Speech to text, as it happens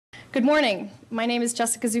Good morning. My name is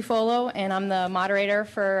Jessica Zufolo, and I'm the moderator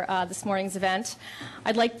for this morning's event.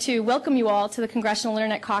 I'd like to welcome you all to the Congressional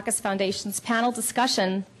Internet Caucus Foundation's panel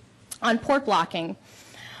discussion on port blocking,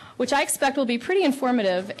 which I expect will be pretty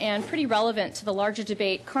informative and pretty relevant to the larger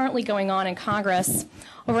debate currently going on in Congress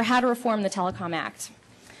over how to reform the Telecom Act.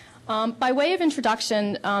 By way of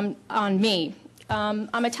introduction on me, I'm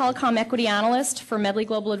a telecom equity analyst for Medley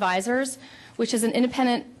Global Advisors, which is an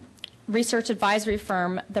independent research advisory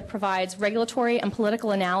firm that provides regulatory and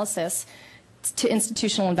political analysis to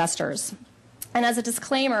institutional investors. And as a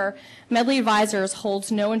disclaimer, Medley Advisors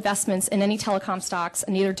holds no investments in any telecom stocks,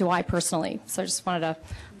 and neither do I personally. So I just wanted to,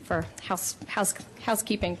 for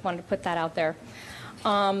housekeeping, wanted to put that out there.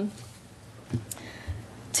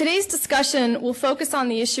 Today's discussion will focus on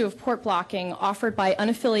the issue of port blocking offered by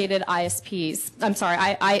unaffiliated ISPs,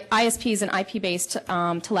 ISPs and IP-based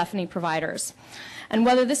telephony providers, and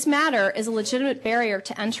whether this matter is a legitimate barrier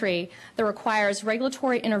to entry that requires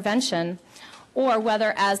regulatory intervention, or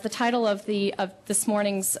whether, as the title of this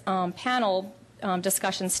morning's panel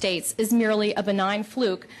discussion states, is merely a benign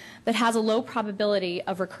fluke that has a low probability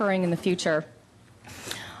of recurring in the future.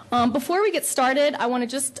 Before we get started, I want to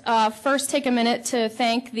just first take a minute to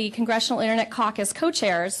thank the Congressional Internet Caucus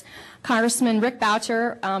co-chairs, Congressman Rick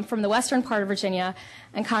Boucher from the western part of Virginia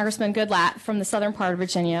and Congressman Goodlatte from the southern part of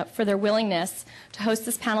Virginia, for their willingness to host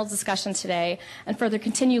this panel discussion today and for their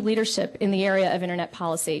continued leadership in the area of Internet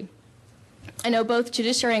policy. I know both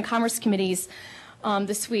Judiciary and Commerce Committees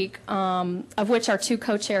this week, of which our two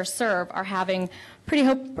co-chairs serve, are having pretty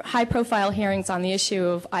high-profile hearings on the issue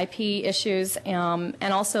of IP issues and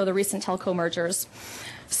also the recent telco mergers.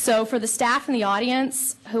 So for the staff and the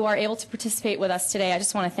audience who are able to participate with us today, I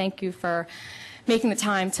just want to thank you for making the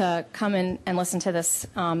time to come in and listen to this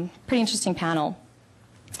pretty interesting panel.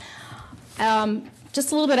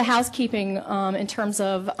 Just a little bit of housekeeping in terms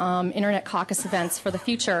of Internet Caucus events for the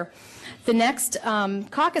future. The next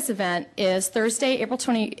caucus event is Thursday, April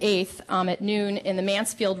 28th at noon in the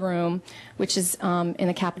Mansfield Room, which is in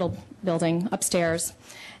the Capitol building upstairs.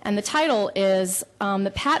 And the title is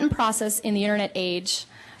The Patent Process in the Internet Age,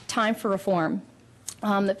 Time for Reform.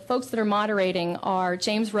 The folks that are moderating are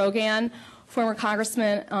James Rogan, former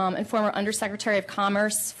Congressman and former Undersecretary of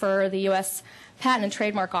Commerce for the U.S. Patent and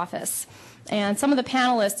Trademark Office. And some of the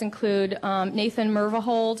panelists include Nathan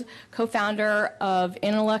Mervold, co-founder of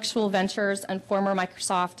Intellectual Ventures and former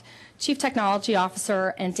Microsoft Chief Technology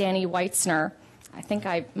Officer, and Danny Weitzner, I think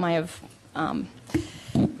I might have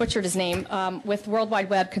butchered his name, with World Wide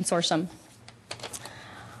Web Consortium.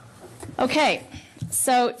 Okay,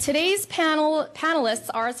 so today's panelists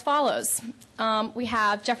are as follows. We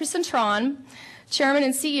have Jeffrey Citron, Chairman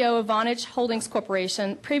and CEO of Vonage Holdings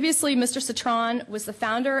Corporation. Previously, Mr. Citron was the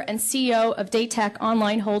founder and CEO of Daytech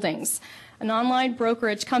Online Holdings, an online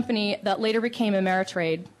brokerage company that later became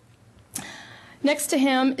Ameritrade. Next to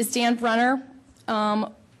him is Dan Brenner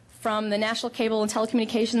from the National Cable and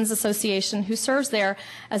Telecommunications Association, who serves there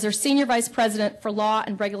as their Senior Vice President for Law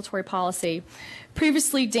and Regulatory Policy.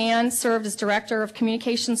 Previously, Dan served as Director of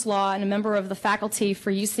Communications Law and a member of the faculty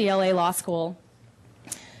for UCLA Law School.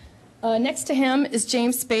 Next to him is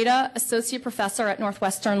James Spada, Associate Professor at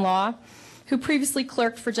Northwestern Law, who previously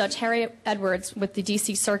clerked for Judge Harry Edwards with the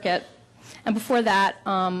D.C. Circuit, and before that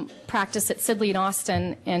practiced at Sidley and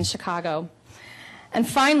Austin in Chicago. And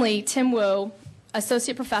finally, Tim Wu,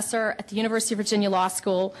 Associate Professor at the University of Virginia Law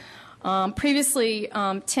School. Previously,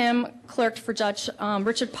 Tim clerked for Judge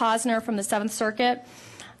Richard Posner from the Seventh Circuit,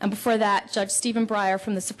 and before that, Judge Stephen Breyer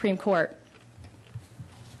from the Supreme Court.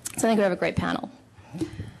 So I think we have a great panel.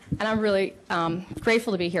 And I'm really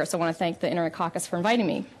grateful to be here, so I want to thank the Internet Caucus for inviting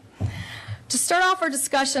me. To start off our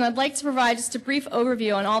discussion, I'd like to provide just a brief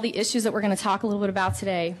overview on all the issues that we're going to talk a little bit about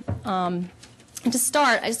today. And to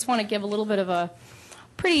start, I just want to give a little bit of a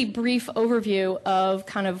pretty brief overview of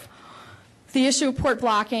kind of the issue of port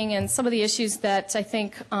blocking and some of the issues that I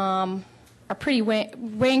think are pretty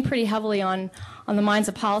weighing pretty heavily on the minds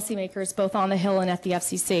of policymakers, both on the Hill and at the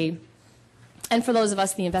FCC, and for those of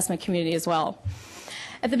us in the investment community as well.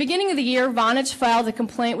 At the beginning of the year, Vonage filed a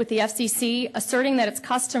complaint with the FCC asserting that its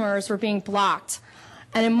customers were being blocked.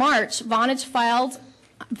 And in March, Vonage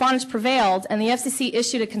prevailed, and the FCC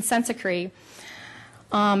issued a consent decree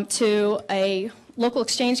to a local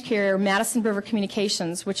exchange carrier, Madison River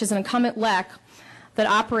Communications, which is an incumbent LEC that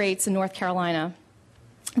operates in North Carolina.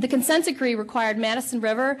 The consent decree required Madison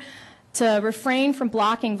River to refrain from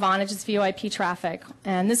blocking Vonage's VoIP traffic.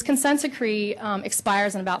 And this consent decree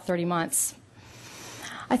expires in about 30 months.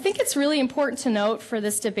 I think it's really important to note for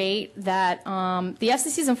this debate that the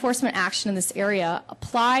FCC's enforcement action in this area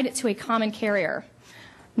applied to a common carrier,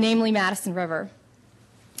 namely Madison River.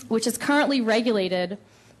 which is currently regulated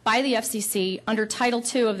by the FCC under Title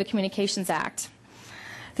II of the Communications Act.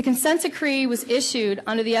 The consent decree was issued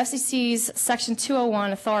under the FCC's Section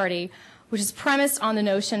 201 authority, which is premised on the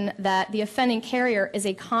notion that the offending carrier is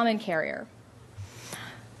a common carrier.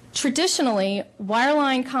 Traditionally,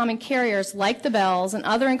 wireline common carriers like the Bells and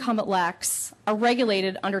other incumbent LECs are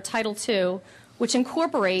regulated under Title II, which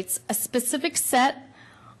incorporates a specific set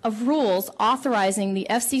of rules authorizing the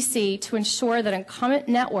FCC to ensure that incumbent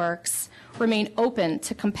networks remain open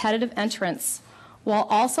to competitive entrants while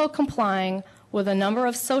also complying with a number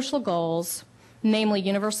of social goals, namely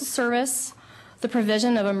universal service, the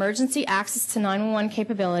provision of emergency access to 911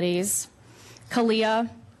 capabilities, CALEA,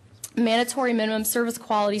 mandatory minimum service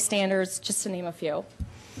quality standards, just to name a few.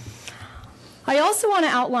 I also want to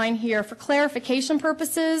outline here, for clarification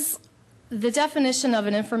purposes, the definition of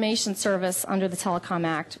an information service under the Telecom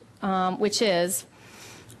Act, which is,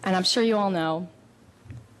 and I'm sure you all know,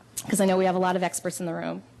 because I know we have a lot of experts in the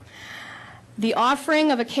room, the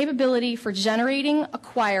offering of a capability for generating,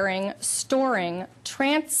 acquiring, storing,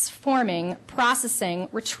 transforming, processing,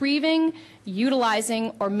 retrieving,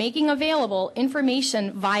 utilizing, or making available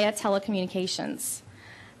information via telecommunications.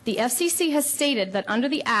 The FCC has stated that under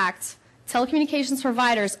the Act, telecommunications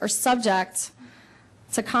providers are subject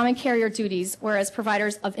to common carrier duties, whereas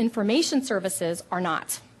providers of information services are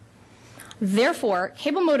not. Therefore,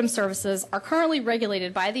 cable modem services are currently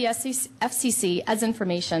regulated by the FCC as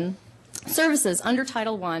information services under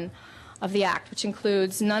Title I of the Act, which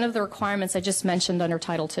includes none of the requirements I just mentioned under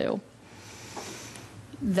Title II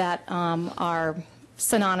that are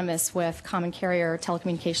synonymous with common carrier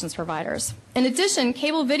telecommunications providers. In addition,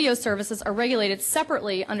 cable video services are regulated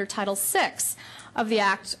separately under Title VI of the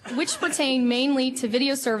Act, which pertain mainly to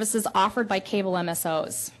video services offered by cable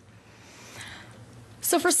MSOs.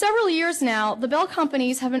 So for several years now, the Bell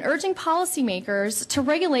companies have been urging policymakers to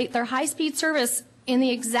regulate their high-speed service in the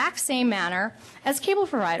exact same manner as cable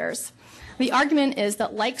providers. The argument is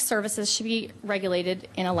that like services should be regulated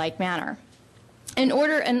in a like manner, in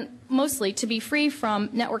order and mostly to be free from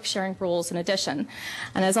network sharing rules in addition.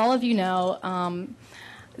 And as all of you know,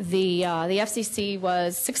 the FCC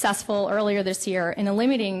was successful earlier this year in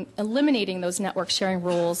eliminating those network sharing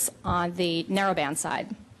rules on the narrowband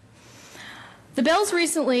side. The Bells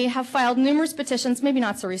recently have filed numerous petitions, maybe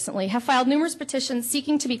not so recently, have filed numerous petitions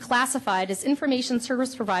seeking to be classified as information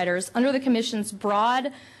service providers under the Commission's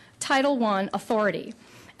broad Title I authority.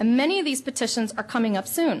 And many of these petitions are coming up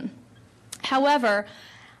soon. However,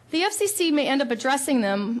 the FCC may end up addressing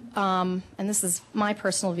them, and this is my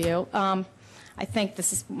personal view, I think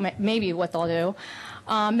this is maybe what they'll do,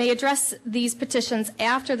 may address these petitions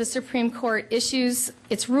after the Supreme Court issues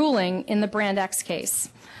its ruling in the Brand X case,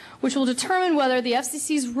 which will determine whether the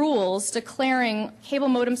FCC's rules declaring cable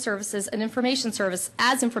modem services and information service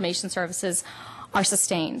as information services are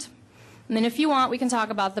sustained. And then if you want, we can talk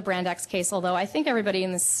about the Brand X case, although I think everybody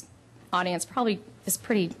in this audience probably is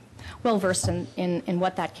pretty well versed in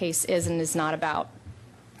what that case is and is not about.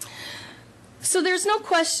 So there's no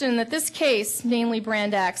question that this case, namely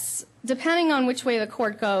Brand X, depending on which way the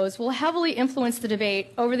court goes, will heavily influence the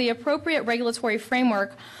debate over the appropriate regulatory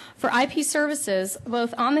framework for IP services,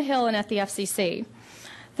 both on the Hill and at the FCC.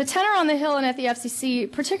 The tenor on the Hill and at the FCC,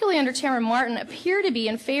 particularly under Chairman Martin, appear to be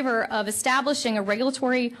in favor of establishing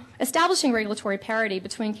regulatory parity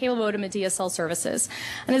between cable modem and DSL services.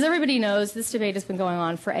 And as everybody knows, this debate has been going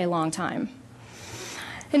on for a long time.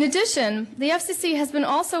 In addition, the FCC has been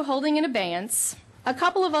also holding in abeyance a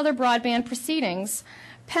couple of other broadband proceedings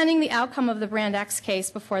pending the outcome of the Brand X case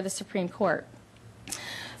before the Supreme Court.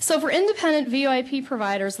 So for independent VoIP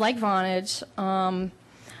providers like Vonage,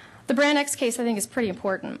 the Brand X case I think is pretty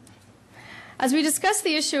important. As we discuss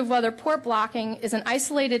the issue of whether port blocking is an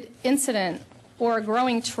isolated incident or a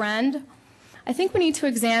growing trend, I think we need to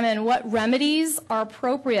examine what remedies are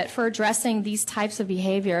appropriate for addressing these types of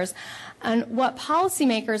behaviors and what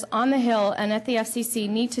policymakers on the Hill and at the FCC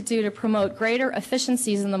need to do to promote greater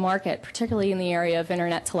efficiencies in the market, particularly in the area of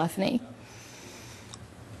Internet telephony.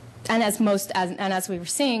 And as we were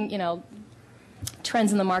seeing, you know,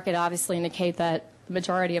 trends in the market obviously indicate that the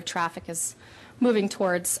majority of traffic is moving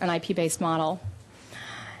towards an IP-based model.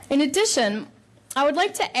 In addition, I would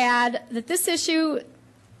like to add that this issue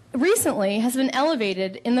recently has been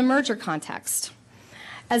elevated in the merger context.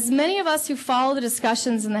 As many of us who follow the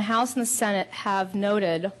discussions in the House and the Senate have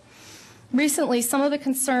noted, recently some of the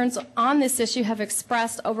concerns on this issue have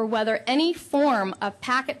expressed over whether any form of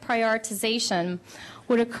packet prioritization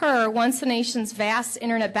would occur once the nation's vast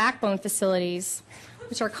Internet backbone facilities,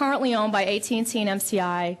 which are currently owned by AT&T and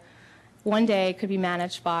MCI, one day could be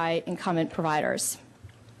managed by incumbent providers.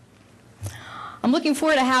 I'm looking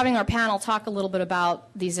forward to having our panel talk a little bit about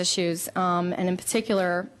these issues, and in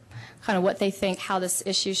particular, kind of what they think, how this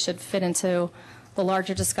issue should fit into the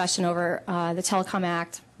larger discussion over the Telecom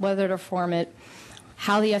Act, whether to reform it,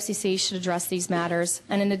 how the FCC should address these matters,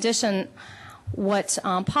 and in addition, what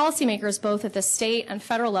policymakers both at the state and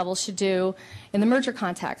federal level should do in the merger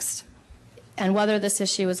context, and whether this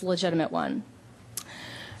issue is a legitimate one.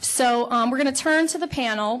 So we're going to turn to the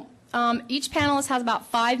panel. Each panelist has about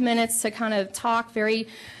 5 minutes to kind of talk very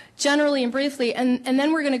generally and briefly, and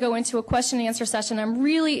then we're going to go into a question and answer session. I'm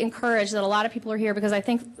really encouraged that a lot of people are here because I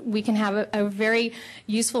think we can have a very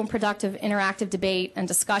useful and productive interactive debate and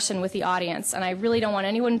discussion with the audience, and I really don't want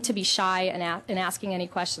anyone to be shy in asking any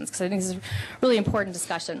questions because I think this is a really important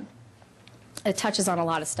discussion. It touches on a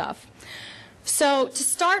lot of stuff. So to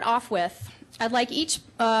start off with, I'd like each,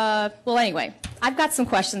 well anyway, I've got some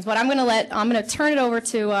questions, but I'm going to turn it over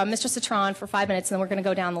to Mr. Citron for 5 minutes and then we're going to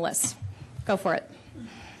go down the list. Go for it.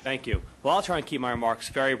 Thank you. Well, I'll try and keep my remarks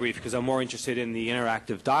very brief because I'm more interested in the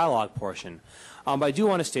interactive dialogue portion. But I do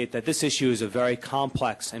want to state that this issue is a very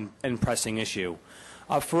complex and pressing issue.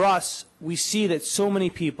 For us, we see that so many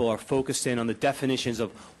people are focused in on the definitions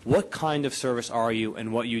of what kind of service are you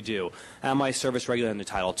and what you do. Am I service regulated under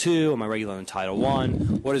Title II? Am I regulated under Title I?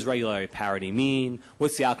 What does regulatory parity mean?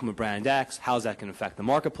 What's the outcome of Brand X? How is that going to affect the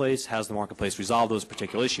marketplace? How does the marketplace resolve those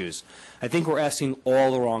particular issues? I think we're asking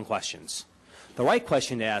all the wrong questions. The right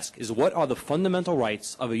question to ask is what are the fundamental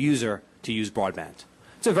rights of a user to use broadband?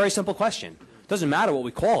 It's a very simple question. It doesn't matter what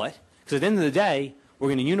we call it, because at the end of the day, we're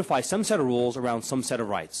going to unify some set of rules around some set of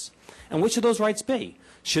rights. And which should those rights be?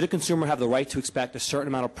 Should a consumer have the right to expect a certain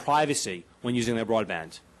amount of privacy when using their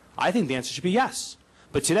broadband? I think the answer should be yes.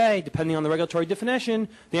 But today, depending on the regulatory definition,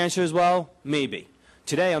 the answer is, well, maybe.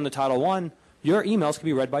 Today, under Title I, your emails can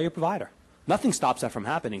be read by your provider. Nothing stops that from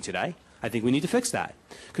happening today. I think we need to fix that.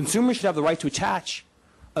 Consumers should have the right to attach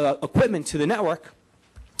equipment to the network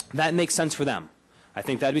that makes sense for them. I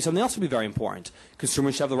think that would be something else that would be very important.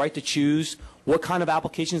 Consumers should have the right to choose what kind of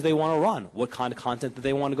applications they want to run, what kind of content that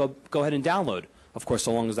they want to go ahead and download. Of course,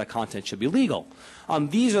 so long as that content should be legal.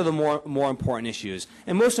 These are the more important issues.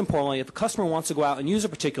 And most importantly, if a customer wants to go out and use a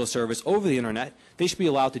particular service over the Internet, they should be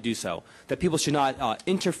allowed to do so. That people should not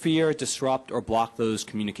interfere, disrupt, or block those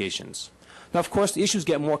communications. Now, of course, the issues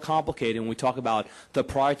get more complicated when we talk about the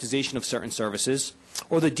prioritization of certain services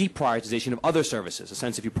or the deprioritization of other services. In a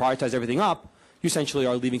sense, if you prioritize everything up, you essentially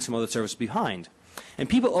are leaving some other service behind. And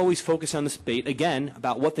people always focus on this debate, again,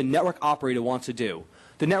 about what the network operator wants to do.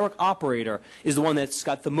 The network operator is the one that's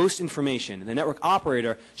got the most information. The network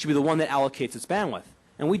operator should be the one that allocates its bandwidth.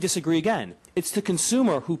 And we disagree again. It's the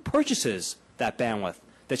consumer who purchases that bandwidth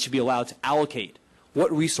that should be allowed to allocate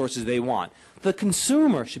what resources they want. The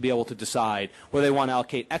consumer should be able to decide whether they want to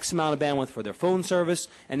allocate X amount of bandwidth for their phone service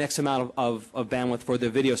and X amount of bandwidth for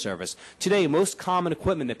their video service. Today, most common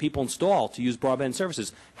equipment that people install to use broadband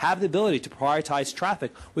services have the ability to prioritize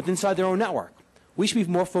traffic inside their own network. We should be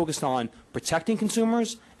more focused on protecting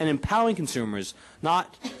consumers and empowering consumers,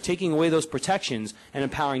 not taking away those protections and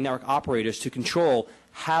empowering network operators to control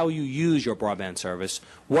how you use your broadband service,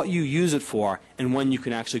 what you use it for, and when you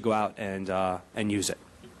can actually go out and use it.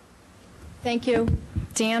 Thank you.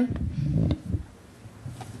 Dan?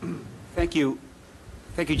 Thank you.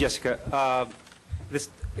 Thank you, Jessica. I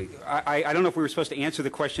don't know if we were supposed to answer the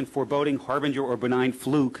question Foreboding Harbinger or Benign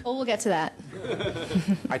Fluke. Oh, we'll get to that.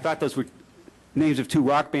 I thought those were names of two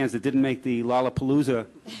rock bands that didn't make the Lollapalooza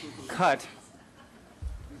cut.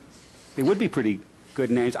 They would be pretty good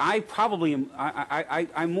names. I probably am.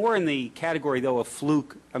 I'm more in the category though of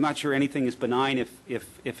fluke. I'm not sure anything is benign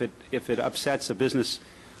if it upsets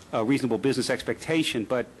a reasonable business expectation.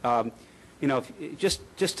 But you know,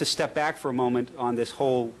 just to step back for a moment on this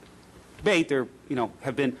whole debate, there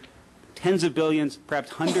have been tens of billions,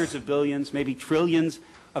 perhaps hundreds of billions, maybe trillions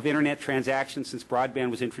of Internet transactions since broadband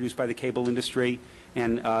was introduced by the cable industry,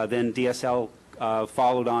 and then DSL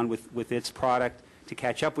followed on with its product to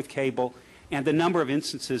catch up with cable. And the number of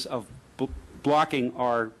instances of blocking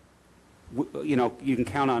are, you can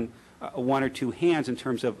count on one or two hands in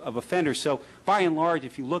terms of offenders. So by and large,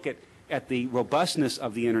 if you look at the robustness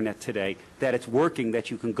of the Internet today, that it's working,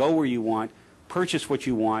 that you can go where you want, purchase what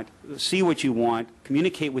you want, see what you want,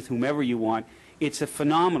 communicate with whomever you want, it's a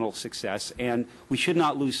phenomenal success, and we should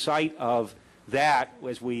not lose sight of that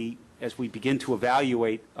as we begin to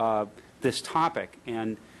evaluate this topic.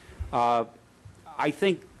 And I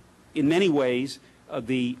think in many ways,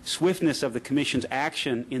 the swiftness of the Commission's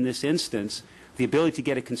action in this instance, the ability to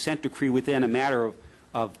get a consent decree within a matter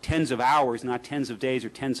of tens of hours, not tens of days or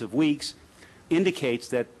tens of weeks, indicates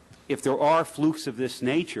that if there are flukes of this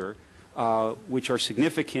nature, which are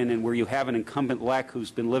significant and where you have an incumbent LEC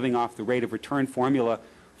who's been living off the rate of return formula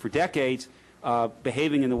for decades,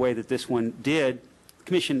 behaving in the way that this one did, the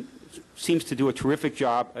Commission seems to do a terrific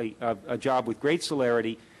job, a job with great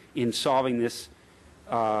celerity in solving this,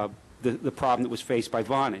 the problem that was faced by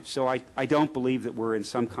Vonage. So I don't believe that we're in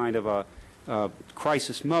some kind of a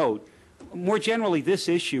crisis mode. More generally, this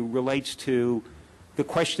issue relates to the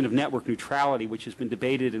question of network neutrality, which has been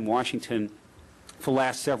debated in Washington for the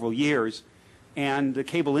last several years. And the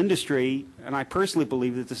cable industry, and I personally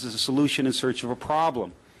believe that this is a solution in search of a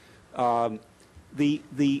problem.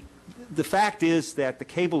 The fact is that the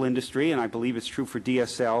cable industry, and I believe it's true for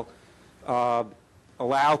DSL,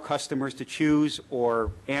 allow customers to choose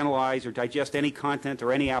or analyze or digest any content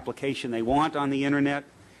or any application they want on the Internet.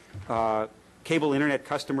 Cable Internet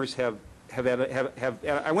customers have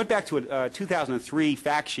I went back to a 2003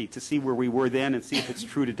 fact sheet to see where we were then and see if it's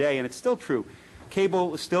true today, and it's still true.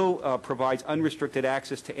 Cable still provides unrestricted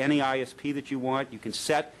access to any ISP that you want. You can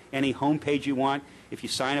set any home page you want. If you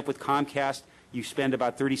sign up with Comcast, you spend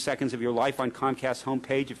about 30 seconds of your life on Comcast's home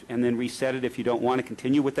page and then reset it if you don't want to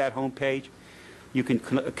continue with that home page. You can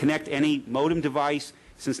connect any modem device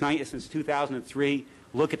since 2003.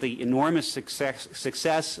 Look at the enormous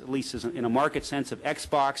success, at least in a market sense, of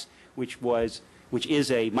Xbox, which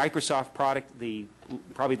is a Microsoft product,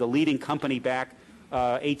 probably the leading company back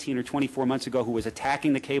 18 or 24 months ago who was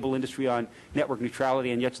attacking the cable industry on network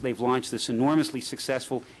neutrality, and yet they've launched this enormously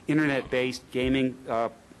successful Internet-based gaming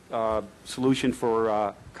solution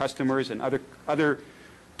for customers, and other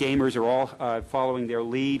gamers are all following their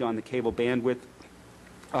lead on the cable bandwidth.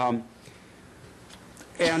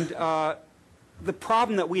 The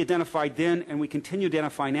problem that we identified then and we continue to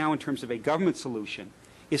identify now in terms of a government solution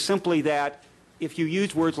is simply that if you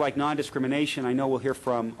use words like non-discrimination, I know we'll hear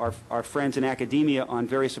from our friends in academia on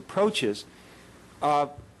various approaches,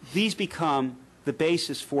 these become the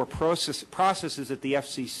basis for processes at the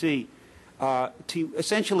FCC to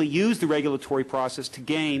essentially use the regulatory process to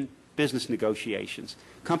gain business negotiations.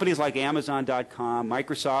 Companies like Amazon.com,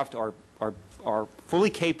 Microsoft are fully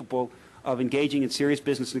capable of engaging in serious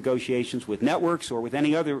business negotiations with networks or with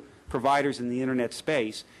any other providers in the Internet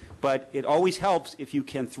space. But it always helps if you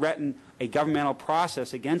can threaten a governmental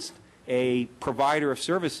process against a provider of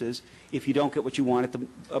services if you don't get what you want at the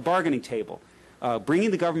bargaining table.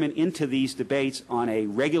 Bringing the government into these debates on a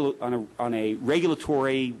regulatory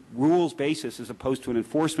rules basis as opposed to an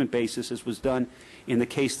enforcement basis, as was done in the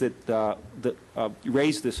case that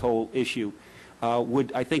raised this whole issue,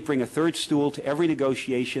 would, I think, bring a third stool to every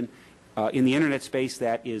negotiation in the Internet space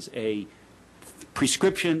that is a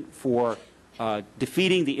prescription for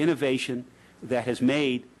defeating the innovation that has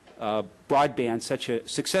made broadband such a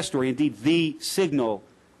success story, indeed the signal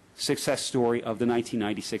success story of the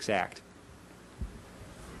 1996 Act.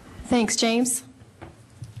 Thanks, James.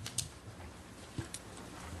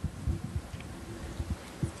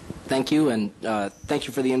 Thank you, and thank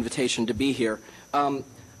you for the invitation to be here. I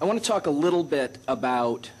want to talk a little bit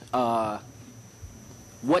about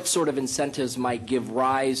what sort of incentives might give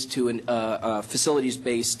rise to a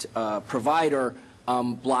facilities-based provider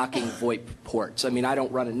blocking VoIP ports. I mean, I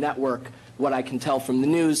don't run a network. What I can tell from the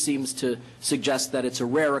news seems to suggest that it's a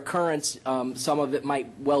rare occurrence. Some of it might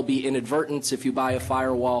well be inadvertence if you buy a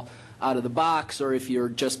firewall out of the box, or if you're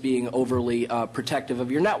just being overly protective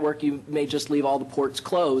of your network, you may just leave all the ports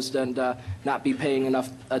closed and not be paying enough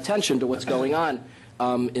attention to what's going on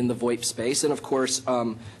in the VoIP space. And of course,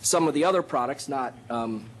 some of the other products, not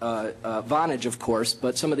Vonage of course,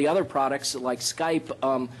 but some of the other products like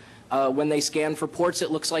Skype, when they scan for ports, it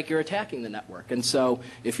looks like you're attacking the network. And so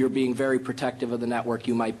if you're being very protective of the network,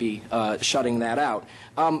 you might be shutting that out.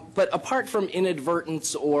 But apart from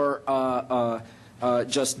inadvertence or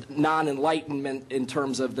just non-enlightenment in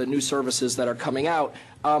terms of the new services that are coming out,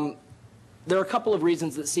 there are a couple of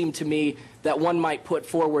reasons that seem to me that one might put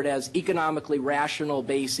forward as economically rational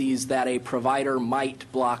bases that a provider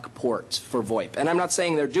might block ports for VoIP. And I'm not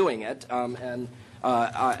saying they're doing it,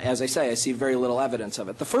 as I say, I see very little evidence of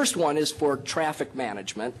it. The first one is for traffic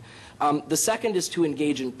management. The second is to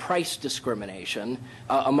engage in price discrimination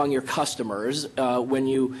among your customers. When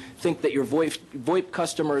you think that your VoIP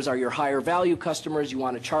customers are your higher value customers, you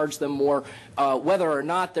want to charge them more. Whether or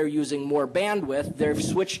not they're using more bandwidth, they've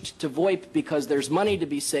switched to VoIP because there's money to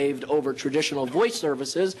be saved over traditional voice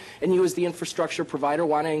services, and you as the infrastructure provider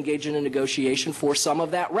want to engage in a negotiation for some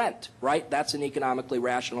of that rent, right? That's an economically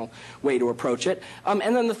rational way to approach it.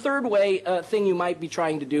 And then the third thing you might be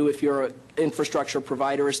trying to do if you're an infrastructure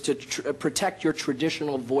provider is to protect your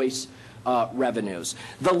traditional voice revenues.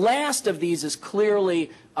 The last of these is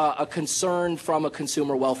clearly a concern from a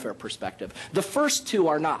consumer welfare perspective. The first two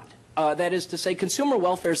are not. That is to say, consumer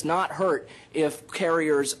welfare is not hurt if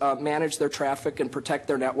carriers manage their traffic and protect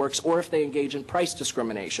their networks, or if they engage in price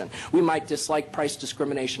discrimination. We might dislike price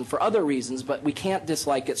discrimination for other reasons, but we can't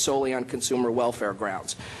dislike it solely on consumer welfare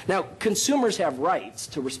grounds. Now, consumers have rights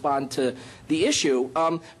to respond to the issue,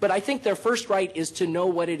 but I think their first right is to know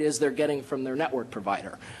what it is they're getting from their network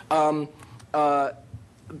provider.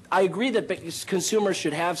 I agree that consumers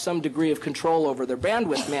should have some degree of control over their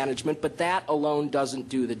bandwidth management, but that alone doesn't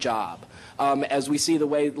do the job. As we see the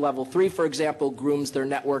way Level 3, for example, grooms their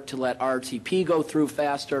network to let RTP go through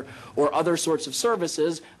faster, or other sorts of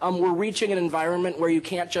services, we're reaching an environment where you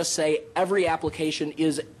can't just say every application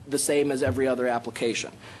is the same as every other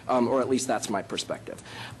application, or at least that's my perspective.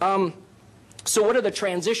 So what are the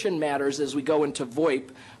transition matters as we go into VoIP?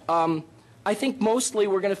 I think mostly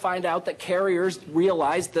we're going to find out that carriers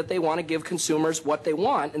realize that they want to give consumers what they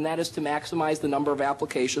want, and that is to maximize the number of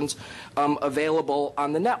applications available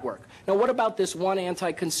on the network. Now, what about this one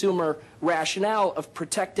anti-consumer rationale of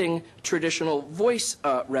protecting traditional voice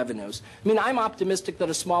revenues? I mean, I'm optimistic that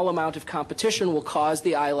a small amount of competition will cause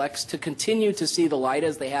the ILECs to continue to see the light,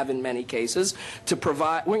 as they have in many cases, to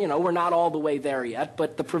provide, well, you know, we're not all the way there yet,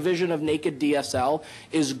 but the provision of naked DSL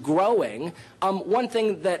is growing. One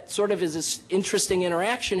thing that sort of is this interesting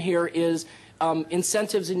interaction here is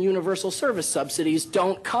incentives in universal service subsidies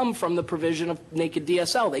don't come from the provision of naked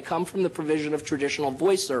DSL. They come from the provision of traditional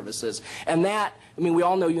voice services. And that, I mean, we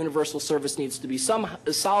all know universal service needs to be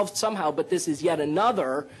solved somehow, but this is yet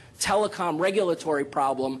another telecom regulatory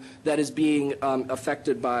problem that is being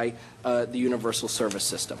affected by the universal service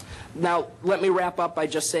system. Now, let me wrap up by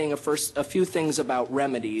just saying a few things about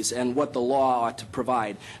remedies and what the law ought to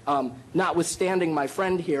provide. Notwithstanding my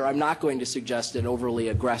friend here, I'm not going to suggest an overly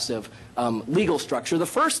aggressive legal structure. The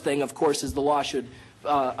first thing, of course, is the law should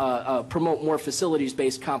promote more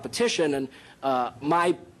facilities-based competition, and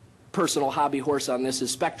my personal hobby horse on this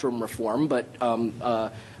is spectrum reform, but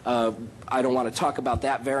I don't want to talk about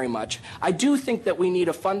that very much. I do think that we need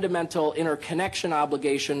a fundamental interconnection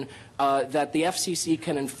obligation that the FCC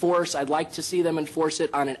can enforce. I'd like to see them enforce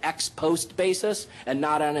it on an ex post basis and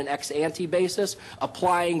not on an ex ante basis,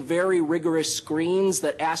 applying very rigorous screens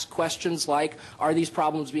that ask questions like, are these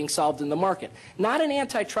problems being solved in the market? Not an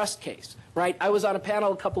antitrust case. Right? I was on a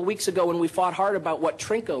panel a couple of weeks ago when we fought hard about what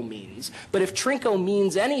Trinco means. But if Trinco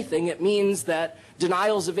means anything, it means that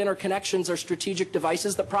denials of interconnections are strategic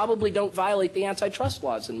devices that probably don't violate the antitrust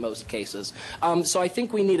laws in most cases. So I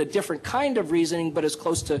think we need a different kind of reasoning, but as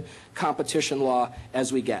close to competition law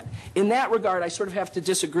as we get. In that regard, I sort of have to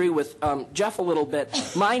disagree with Jeff a little bit.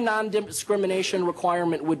 My non-discrimination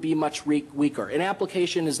requirement would be much weaker. An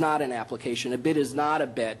application is not an application. A bit is not a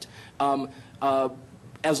bit.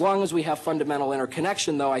 As long as we have fundamental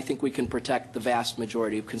interconnection, though, I think we can protect the vast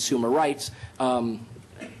majority of consumer rights. And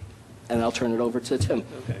I'll turn it over to Tim.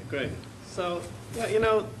 Okay, great. So, yeah, you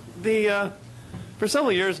know, for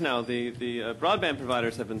several years now, the broadband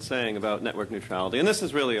providers have been saying about network neutrality, and this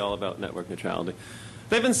is really all about network neutrality.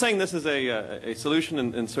 They've been saying this is a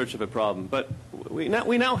solution in search of a problem, but we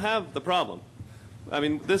now have the problem. I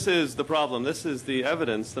mean, this is the problem. This is the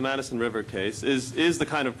evidence. The Madison River case is the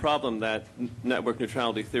kind of problem that network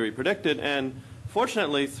neutrality theory predicted. And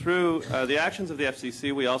fortunately, through the actions of the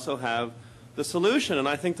FCC, we also have the solution. And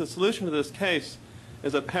I think the solution to this case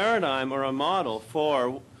is a paradigm or a model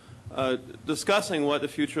for discussing what the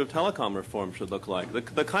future of telecom reform should look like.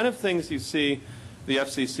 The kind of things you see the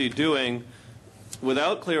FCC doing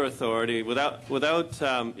without clear authority, without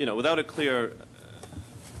a clear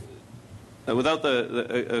without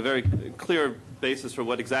a very clear basis for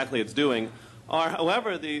what exactly it's doing, are,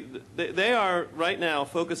 however, they are right now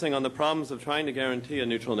focusing on the problems of trying to guarantee a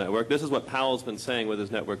neutral network. This is what Powell's been saying with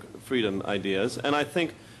his network freedom ideas, and I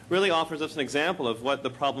think really offers us an example of what the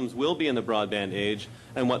problems will be in the broadband age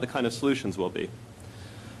and what the kind of solutions will be.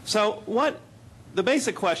 So the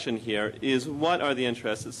basic question here is, what are the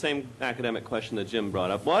interests? It's the same academic question that Jim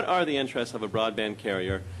brought up. What are the interests of a broadband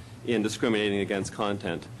carrier in discriminating against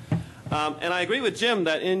content? And I agree with Jim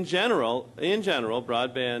that in general,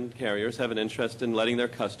 broadband carriers have an interest in letting their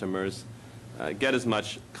customers get as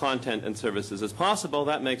much content and services as possible.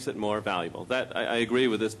 That makes it more valuable. I agree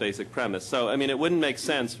with this basic premise. So, I mean, it wouldn't make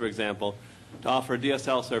sense, for example, to offer a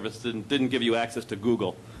DSL service that didn't give you access to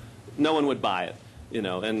Google. No one would buy it, you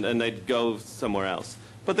know, and they'd go somewhere else.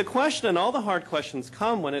 But the question, and all the hard questions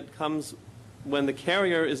come when the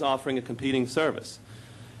carrier is offering a competing service.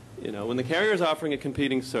 You know, when the carrier is offering a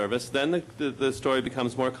competing service, then the story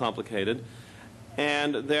becomes more complicated.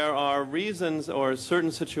 And there are reasons or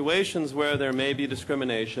certain situations where there may be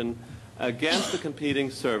discrimination against the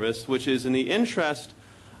competing service, which is in the interest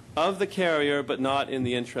of the carrier but not in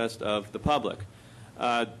the interest of the public.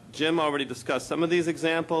 Jim already discussed some of these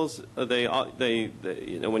examples.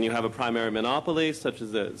 You know, when you have a primary monopoly, such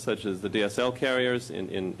as the DSL carriers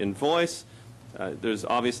in voice, there's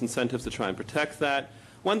obvious incentives to try and protect that.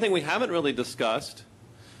 One thing we haven't really discussed,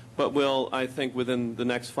 but will, I think, within the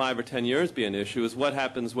next 5 or 10 years be an issue, is what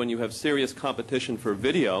happens when you have serious competition for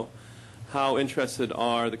video. How interested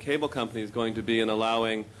are the cable companies going to be in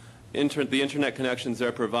allowing the internet connections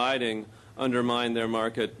they're providing undermine their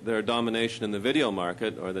market, their domination in the video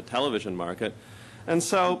market or the television market? And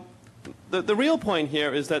so the real point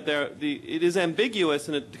here is that it is ambiguous,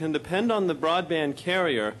 and it can depend on the broadband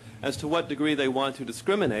carrier as to what degree they want to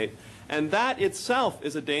discriminate, and that itself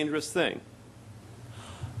is a dangerous thing.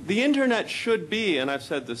 The internet should be, and I've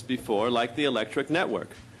said this before, like the electric network.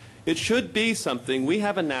 It should be something. We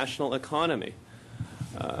have a national economy.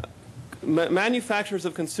 Manufacturers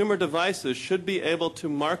of consumer devices should be able to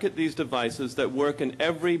market these devices that work in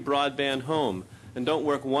every broadband home and don't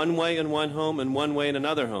work one way in one home and one way in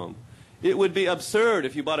another home. It would be absurd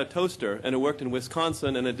if you bought a toaster and it worked in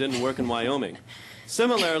Wisconsin and it didn't work in Wyoming.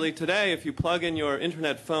 Similarly, today, if you plug in your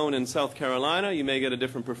internet phone in South Carolina, you may get a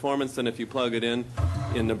different performance than if you plug it in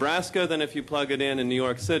Nebraska than if you plug it in New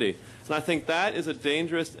York City. And I think that is a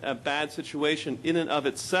dangerous, bad situation in and of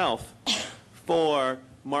itself for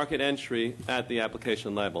market entry at the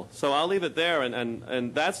application level. So I'll leave it there,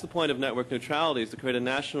 and that's the point of network neutrality, is to create a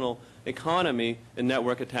national economy in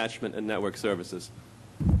network attachment and network services.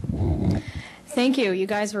 Thank you. You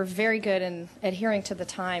guys were very good in adhering to the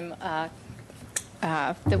time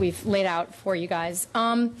that we've laid out for you guys.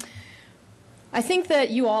 I think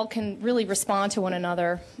that you all can really respond to one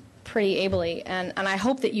another pretty ably, and I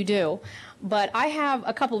hope that you do. But I have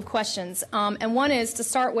a couple of questions, and one is, to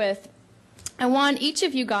start with, I want each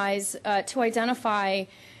of you guys to identify,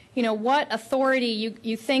 you know, what authority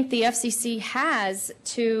you think the FCC has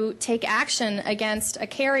to take action against a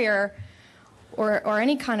carrier or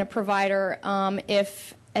any kind of provider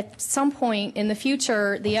if at some point in the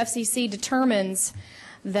future the FCC determines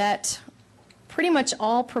that pretty much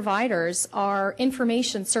all providers are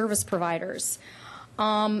information service providers.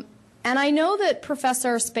 And I know that,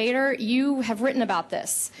 Professor Spader, you have written about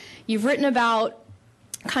this. You've written about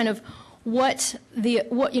kind of what the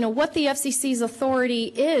FCC's authority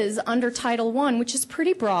is under Title I, which is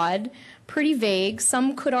pretty broad, pretty vague.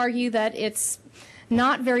 Some could argue that it's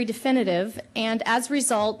not very definitive, and as a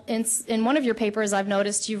result, in one of your papers I've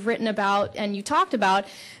noticed you've written about and you talked about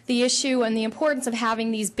the issue and the importance of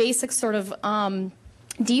having these basic sort of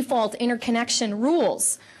default interconnection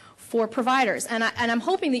rules for providers, and I'm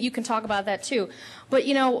hoping that you can talk about that too. But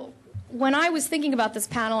you know, when I was thinking about this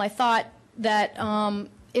panel, I thought that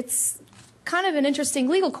it's kind of an interesting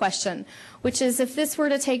legal question, which is, if this were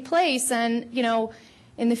to take place and, you know,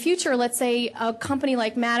 in the future, let's say a company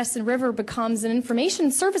like Madison River becomes an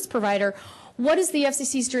information service provider, what is the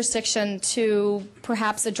FCC's jurisdiction to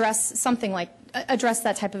perhaps address something like, address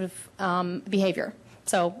that type of behavior?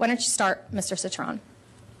 So why don't you start, Mr. Citron?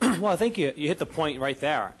 Well, I think you hit the point right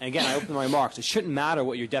there. And again, I open my remarks. It shouldn't matter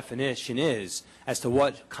what your definition is as to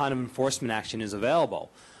what kind of enforcement action is available.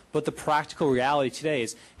 But the practical reality today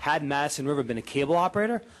is, had Madison River been a cable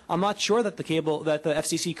operator, I'm not sure that the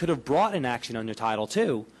FCC could have brought an action under Title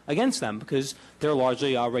II against them, because they're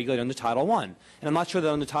largely regulated under Title I. And I'm not sure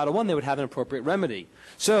that under Title I they would have an appropriate remedy.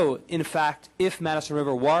 So, in fact, if Madison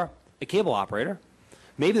River were a cable operator,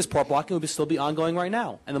 maybe this port blocking would still be ongoing right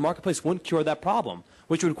now, and the marketplace wouldn't cure that problem,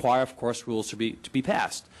 which would require, of course, rules to be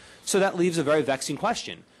passed. So that leaves a very vexing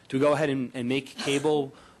question. Do we go ahead and make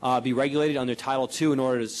cable be regulated under Title II in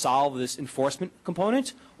order to solve this enforcement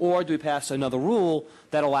component, or do we pass another rule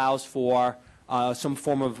that allows for some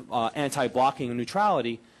form of anti-blocking or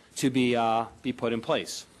neutrality to be put in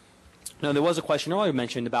place? Now, there was a question earlier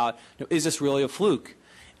mentioned about, you know, is this really a fluke,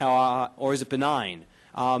 or is it benign?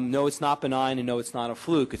 No, it's not benign, and no, it's not a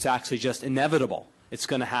fluke. It's actually just inevitable. It's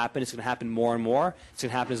going to happen. It's going to happen more and more. It's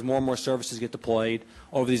going to happen as more and more services get deployed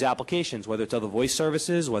over these applications, whether it's other voice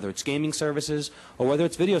services, whether it's gaming services, or whether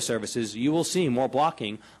it's video services. You will see more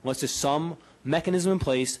blocking unless there's some mechanism in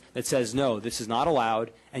place that says, no, this is not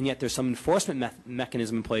allowed, and yet there's some enforcement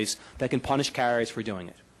mechanism in place that can punish carriers for doing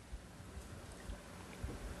it.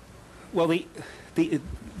 Well,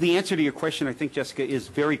 the answer to your question, I think, Jessica, is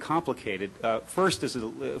very complicated. First,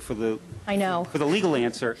 for the legal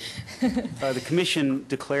answer, the Commission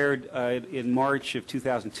declared in March of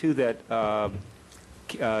 2002 that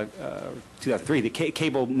 2003, the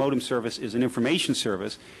cable modem service is an information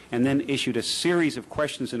service, and then issued a series of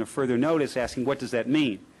questions and a further notice asking, what does that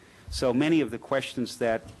mean? So many of the questions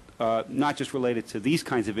that not just related to these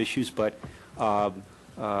kinds of issues, but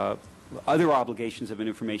other obligations of an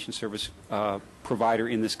information service provider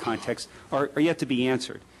in this context are yet to be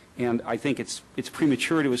answered. And I think it's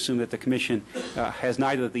premature to assume that the Commission has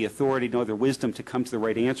neither the authority nor the wisdom to come to the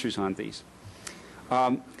right answers on these.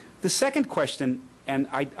 The second question, and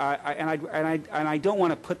I don't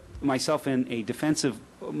want to put myself in a defensive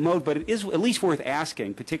mode, but it is at least worth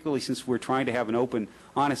asking, particularly since we're trying to have an open,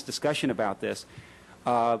 honest discussion about this.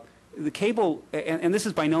 The cable, and this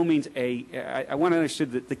is by no means I want to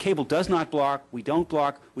understand that the cable does not block, we don't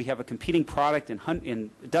block, we have a competing product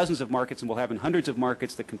in dozens of markets, and we'll have in hundreds of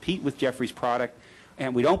markets that compete with Jeffrey's product,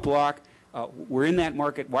 and we don't block. We're in that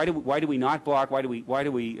market. Why do we not block? Why do we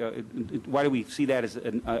see that as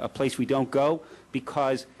a place we don't go?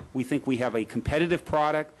 Because we think we have a competitive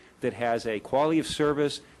product that has a quality of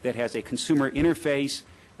service, that has a consumer interface.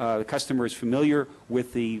 The customer is familiar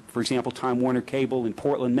with for example, Time Warner Cable in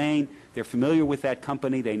Portland, Maine. They're familiar with that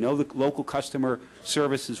company. They know the local customer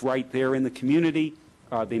service is right there in the community.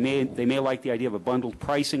 They may like the idea of a bundled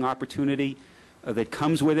pricing opportunity that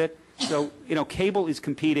comes with it. So, cable is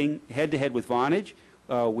competing head-to-head with Vonage,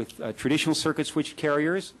 with traditional circuit switch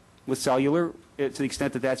carriers, with cellular, to the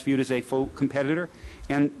extent that that's viewed as a full competitor.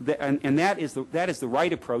 And that is the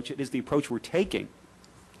right approach. It is the approach we're taking.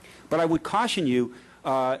 But I would caution you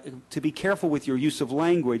to be careful with your use of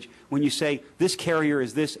language when you say this carrier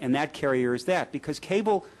is this and that carrier is that, because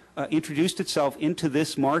cable introduced itself into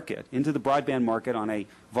this market, into the broadband market, on a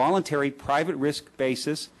voluntary private risk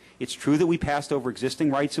basis. It's true that we passed over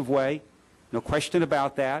existing rights of way, no question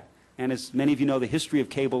about that. And as many of you know the history of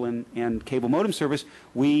cable and cable modem service,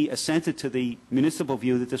 we assented to the municipal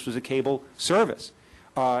view that this was a cable service.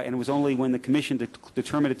 And it was only when the Commission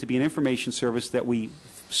determined it to be an information service that we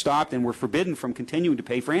stopped and were forbidden from continuing to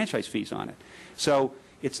pay franchise fees on it. So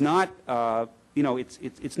it's not,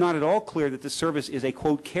 it's not at all clear that the service is a,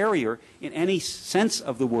 quote, carrier in any sense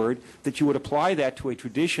of the word, that you would apply that to a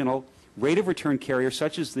traditional rate of return carrier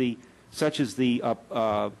such as the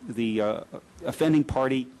offending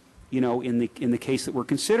party, in the case that we're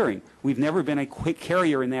considering. We've never been a quick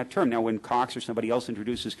carrier in that term. Now, when Cox or somebody else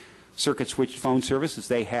introduces circuit switch phone services,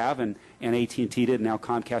 they have, and AT&T did, and now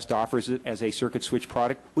Comcast offers it as a circuit switch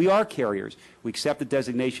product. We are carriers. We accept the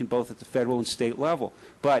designation both at the federal and state level.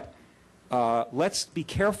 But let's be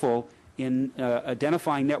careful in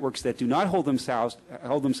identifying networks that do not hold themselves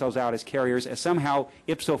out as carriers as somehow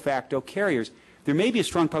ipso facto carriers. There may be a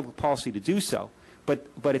strong public policy to do so,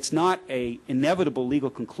 but it's not an inevitable legal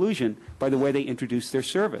conclusion by the way they introduce their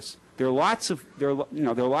service. There are lots of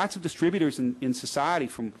distributors in society,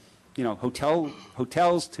 from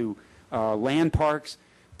hotels to land parks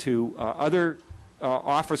to other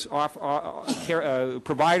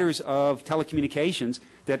providers of telecommunications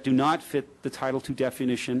that do not fit the Title II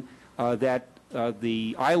definition that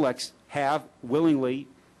the ILECs have willingly,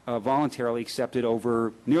 voluntarily accepted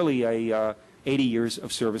over nearly 80 years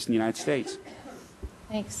of service in the United States.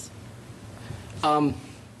 Thanks.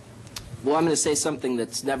 Well, I'm going to say something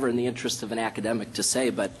that's never in the interest of an academic to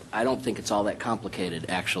say, but I don't think it's all that complicated,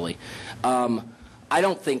 actually. I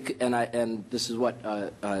don't think, and this is what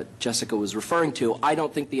Jessica was referring to, I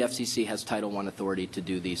don't think the FCC has Title I authority to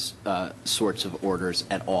do these sorts of orders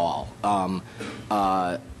at all.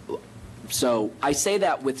 So I say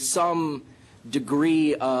that with some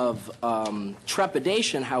degree of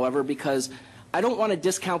trepidation, however, because I don't want to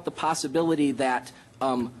discount the possibility that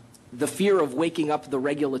the fear of waking up the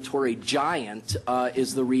regulatory giant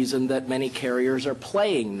is the reason that many carriers are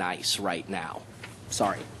playing nice right now.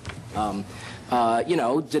 Sorry.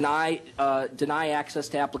 Deny access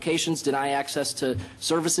to applications, deny access to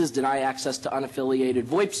services, deny access to unaffiliated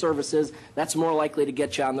VoIP services. That's more likely to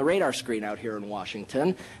get you on the radar screen out here in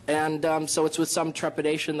Washington. And so it's with some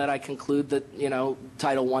trepidation that I conclude that,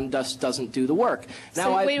 Title I doesn't do the work. Now,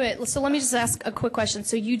 so wait a minute. So let me just ask a quick question.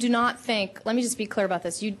 So you do not think, let me just be clear about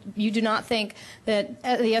this, you do not think that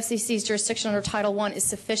the FCC's jurisdiction under Title I is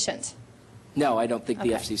sufficient? No, I don't think the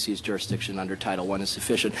FCC's jurisdiction under Title I is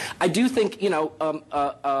sufficient. I do think,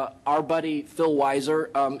 our buddy Phil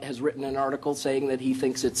Weiser has written an article saying that he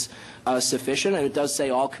thinks it's sufficient, and it does say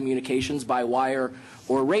all communications by wire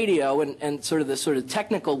or radio, and sort of the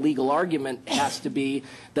technical legal argument has to be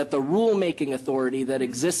that the rule-making authority that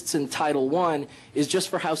exists in Title I is just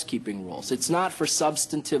for housekeeping rules. It's not for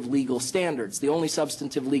substantive legal standards. The only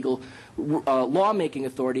substantive legal lawmaking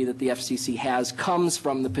authority that the FCC has comes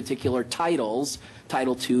from the particular titles,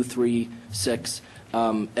 Title II, 3, 6,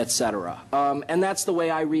 et cetera. And that's the way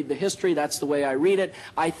I read the history. That's the way I read it.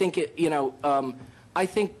 I think it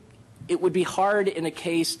would be hard in a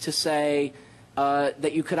case to say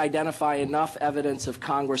that you could identify enough evidence of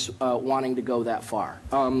Congress wanting to go that far.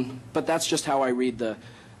 But that's just how I read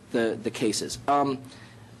the cases.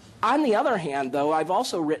 On the other hand, though, I've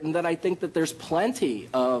also written that I think that there's plenty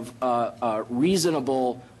of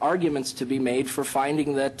reasonable arguments to be made for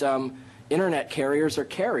finding that Internet carriers are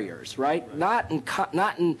carriers, right? Not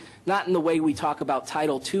in the way we talk about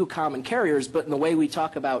Title II common carriers, but in the way we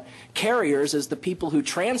talk about carriers as the people who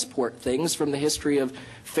transport things from the history of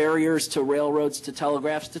farriers to railroads to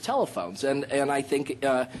telegraphs to telephones. And I think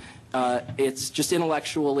it's just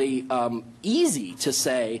intellectually easy to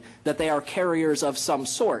say that they are carriers of some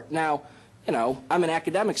sort. Now, you know, I'm an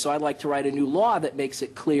academic, so I'd like to write a new law that makes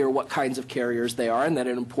it clear what kinds of carriers they are and that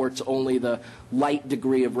it imports only the light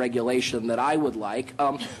degree of regulation that I would like.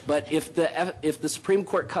 But if the Supreme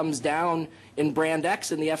Court comes down in Brand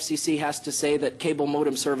X and the FCC has to say that cable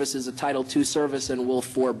modem service is a Title II service and will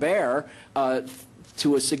forbear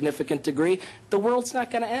to a significant degree, the world's not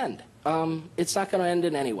going to end. It's not going to end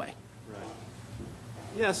in any way. Right.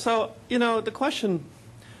 Yeah, so, you know, the question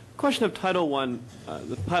of Title I,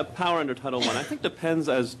 the power under Title I, I think depends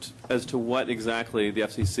as to what exactly the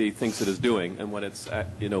FCC thinks it is doing and what it's,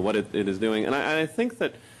 what it is doing. And I think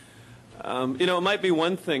that, it might be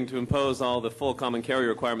one thing to impose all the full common carrier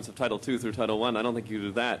requirements of Title II through Title I. I don't think you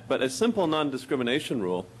do that. But a simple non-discrimination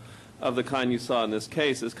rule of the kind you saw in this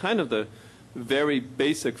case is kind of the very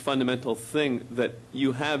basic fundamental thing that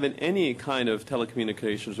you have in any kind of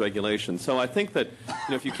telecommunications regulation. So I think that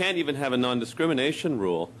if you can't even have a non-discrimination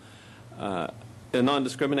rule, under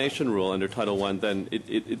Title I, then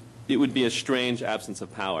it would be a strange absence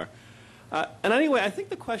of power. And anyway, I think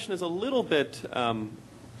the question is a little bit, I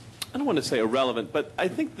don't want to say irrelevant, but I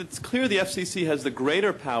think it's clear the FCC has the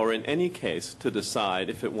greater power in any case to decide,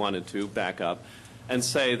 if it wanted to, back up and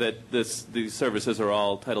say that these services are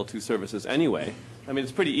all Title II services anyway. I mean,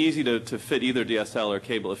 it's pretty easy to fit either DSL or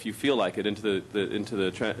cable, if you feel like it, into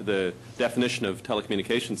the definition of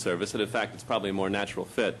telecommunications service, and in fact, it's probably a more natural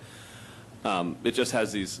fit. It just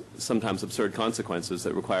has these sometimes absurd consequences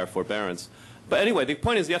that require forbearance. But anyway, the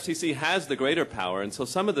point is the FCC has the greater power, and so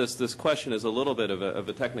some of this question is a little bit of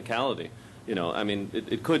a technicality. I mean,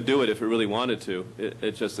 it could do it if it really wanted to.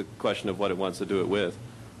 It's just a question of what it wants to do it with.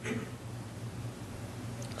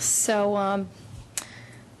 So,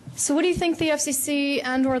 so what do you think the FCC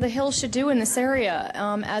and/or the Hill should do in this area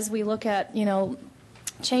as we look at,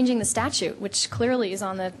 changing the statute, which clearly is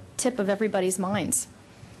on the tip of everybody's minds?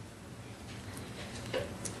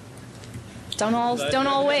 Don't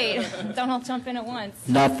all wait. Don't all jump in at once.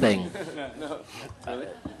 Nothing.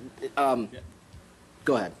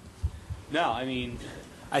 Go ahead. No, I mean,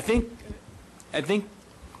 I think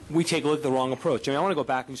we take a look at the wrong approach. I mean, I want to go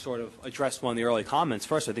back and sort of address one of the early comments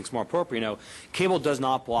first. I think it's more appropriate. Cable does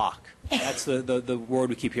not block. That's the word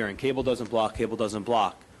we keep hearing. Cable doesn't block. Cable doesn't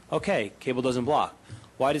block. Okay, cable doesn't block.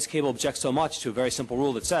 Why does cable object so much to a very simple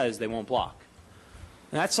rule that says they won't block?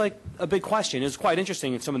 And that's like a big question. It was quite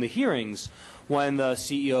interesting in some of the hearings when the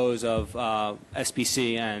CEOs of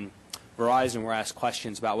SBC and Verizon were asked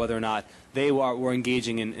questions about whether or not they were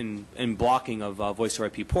engaging in blocking of voice over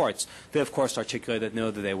IP ports. They, of course, articulated that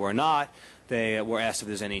no, that they were not. They were asked if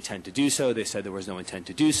there's any intent to do so. They said there was no intent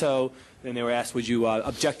to do so. Then they were asked, would you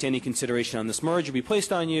object to any consideration on this merger be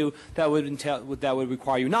placed on you that would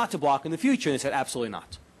require you not to block in the future? And they said, absolutely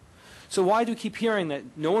not. So why do we keep hearing that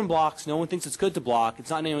no one blocks, no one thinks it's good to block, it's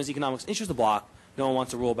not in anyone's economic interest to block, no one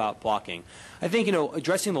wants a rule about blocking? I think,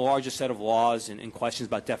 addressing the largest set of laws and questions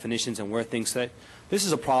about definitions and where things that this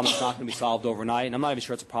is a problem that's not going to be solved overnight, and I'm not even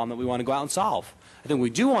sure it's a problem that we want to go out and solve. I think what we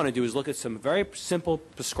do want to do is look at some very simple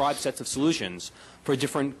prescribed sets of solutions for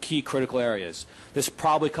different key critical areas. There's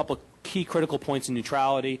probably a couple of key critical points in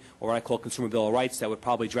neutrality, or what I call Consumer Bill of Rights, that would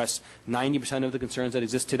probably address 90% of the concerns that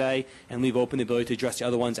exist today and leave open the ability to address the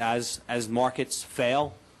other ones as markets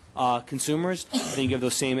fail consumers. I think you have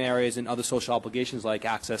those same areas in other social obligations like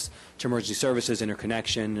access to emergency services,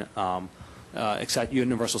 interconnection,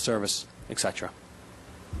 universal service, etc.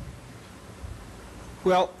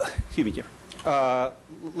 Well, excuse me, Jim.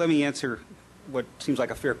 Let me answer what seems like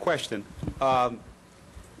a fair question.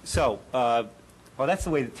 Well, that's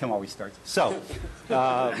the way that Tim always starts. So,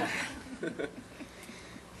 I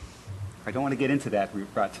don't want to get into that,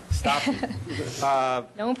 but stop me.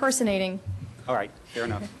 No impersonating. All right, fair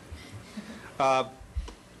enough.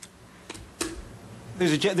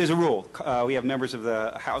 There's a rule. We have members of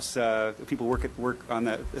the House, people work on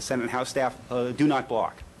the Senate and House staff, do not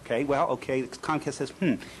block. Okay, well, okay, Comcast says,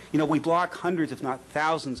 we block hundreds, if not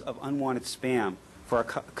thousands, of unwanted spam for our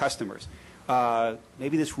customers.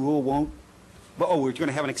 Maybe this rule won't. We're going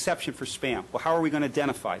to have an exception for spam. Well, how are we going to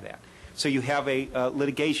identify that? So you have a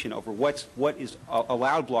litigation over what is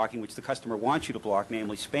allowed blocking, which the customer wants you to block,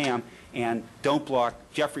 namely spam, and don't block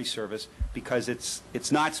Jeffrey's service because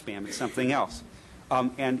it's not spam, it's something else.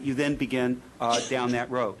 And you then begin down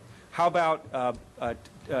that road. How about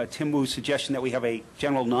Tim Wu's suggestion that we have a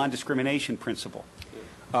general non-discrimination principle?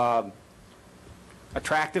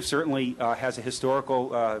 Attractive certainly has a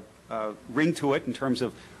historical ring to it in terms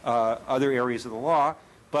of other areas of the law,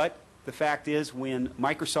 but the fact is when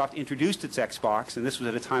Microsoft introduced its Xbox, and this was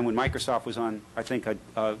at a time when Microsoft was on, I think,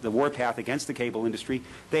 the warpath against the cable industry,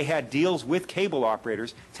 they had deals with cable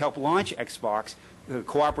operators to help launch Xbox,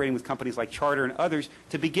 cooperating with companies like Charter and others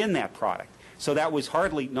to begin that product. So that was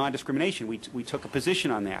hardly non-discrimination. We took a position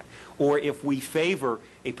on that. Or if we favor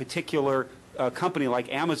a particular company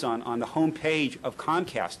like Amazon on the home page of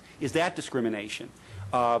Comcast, is that discrimination?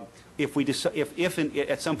 If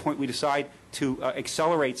at some point we decide to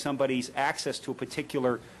accelerate somebody's access to a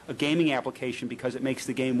particular gaming application because it makes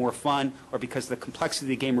the game more fun or because the complexity of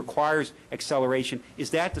the game requires acceleration, is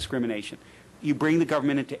that discrimination? You bring the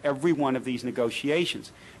government into every one of these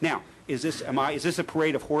negotiations. Now, is this a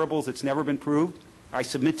parade of horribles that's never been proved? I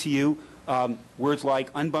submit to you words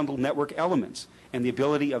like unbundled network elements and the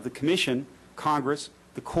ability of the Commission, Congress,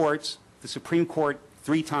 the courts, the Supreme Court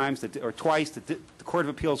 3 times or twice, the Court of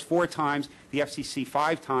Appeals 4 times, the FCC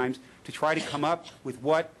 5 times, to try to come up with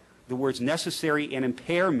what the words necessary and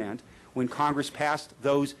impair meant when Congress passed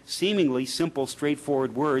those seemingly simple,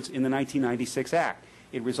 straightforward words in the 1996 Act.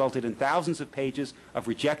 It resulted in thousands of pages of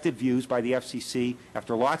rejected views by the FCC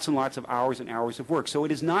after lots and lots of hours and hours of work. So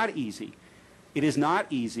it is not easy. It is not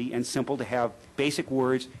easy and simple to have basic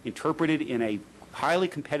words interpreted in a highly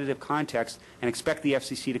competitive context and expect the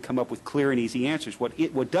FCC to come up with clear and easy answers.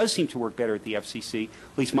 What does seem to work better at the FCC,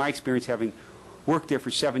 at least my experience having worked there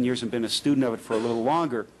for 7 years and been a student of it for a little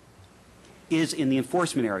longer, is in the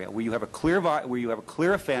enforcement area, where you have a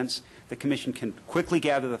clear offense. The Commission can quickly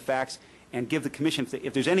gather the facts and give the Commission,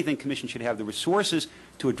 if there's anything, Commission should have the resources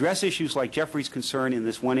to address issues like Jeffrey's concern in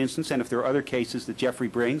this one instance, and if there are other cases that Jeffrey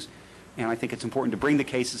brings. And I think it's important to bring the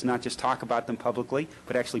cases, not just talk about them publicly,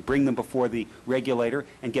 but actually bring them before the regulator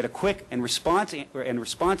and get a quick and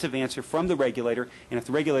responsive answer from the regulator. And if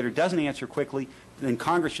the regulator doesn't answer quickly, then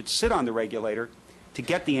Congress should sit on the regulator to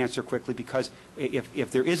get the answer quickly, because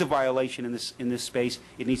if there is a violation in this space,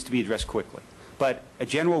 it needs to be addressed quickly. But a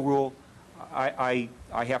general rule, I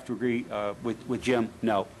have to agree with Jim,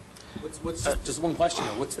 no. Just one question,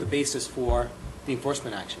 though. What's the basis for the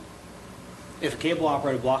enforcement action? If a cable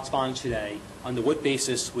operator blocks bondage today, under what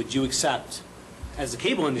basis would you accept, as the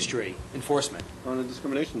cable industry, enforcement? On a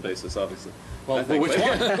discrimination basis, obviously. Well, which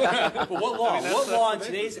one? Well, what law? What law in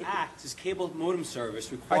today's Act does cable modem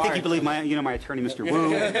service require? I think you believe my attorney, Mr.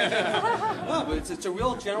 Wu. No, but it's a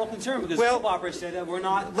real general concern because cable operators say that we're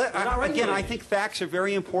not regulating. Again, I think facts are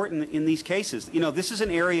very important in these cases. This is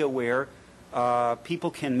an area where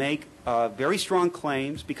people can make very strong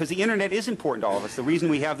claims because the Internet is important to all of us. The reason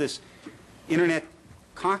we have this Internet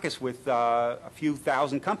Caucus with a few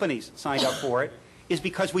thousand companies signed up for it is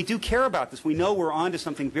because we do care about this. We know we're on to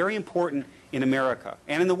something very important in America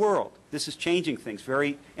and in the world. This is changing things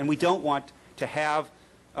and we don't want to have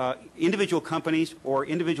individual companies or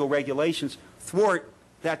individual regulations thwart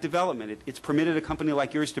that development. It's permitted a company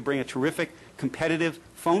like yours to bring a terrific competitive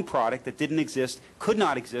phone product that didn't exist, could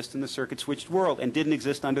not exist in the circuit-switched world, and didn't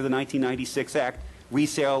exist under the 1996 Act,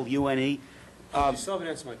 resale, UNE. You still haven't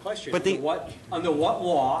answered my question. But under what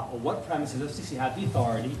law or what premises does the FCC have the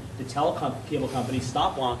authority to tell cable companies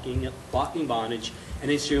stop blocking bondage and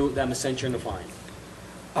issue them a censure and a fine?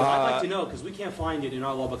 I'd like to know, because we can't find it in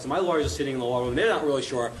our law books. And my lawyers are sitting in the law room. They're not really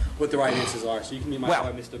sure what the right answers are. So you can meet my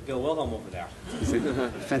lawyer, Mr. Bill Wilhelm, over there. He's a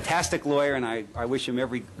fantastic lawyer, and I wish him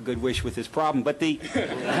every good wish with his problem. But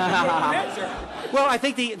well, I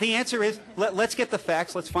think the answer is let's get the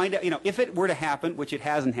facts. Let's find out. If it were to happen, which it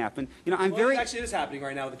hasn't happened. Actually, it is happening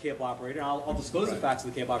right now with the cable operator. And I'll disclose the facts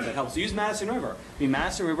of the cable operator that helps. So use Madison River.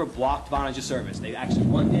 Madison River blocked bondage of service. They actually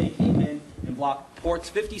one day came in and blocked ports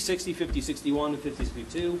 5060, 5061, and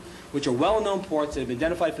 5062, which are well-known ports that have been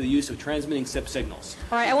identified for the use of transmitting SIP signals.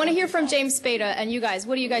 All right, I want to hear from James Spada and you guys.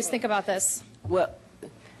 What do you guys think about this? Well,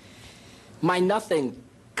 my nothing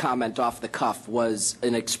comment off the cuff was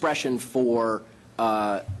an expression for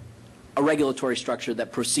a regulatory structure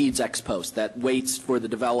that proceeds ex post, that waits for the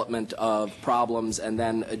development of problems and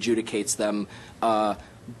then adjudicates them,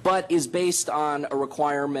 but is based on a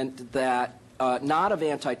requirement that not of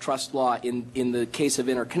antitrust law in the case of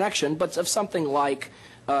interconnection, but of something like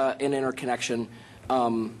an interconnection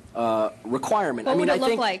requirement. What would it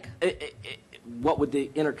look like? What would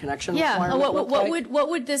the interconnection requirement look like? What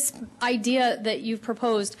would this idea that you've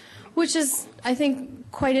proposed, Which is, I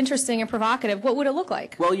think, quite interesting and provocative. What would it look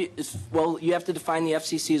like? Well, you have to define the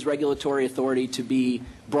FCC's regulatory authority to be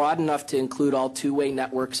broad enough to include all two-way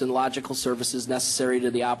networks and logical services necessary to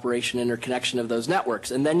the operation and interconnection of those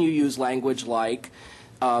networks. And then you use language like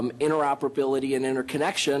interoperability and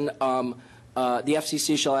interconnection. The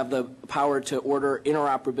FCC shall have the power to order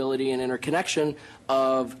interoperability and interconnection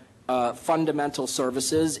of fundamental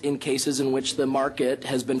services in cases in which the market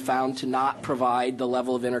has been found to not provide the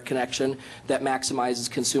level of interconnection that maximizes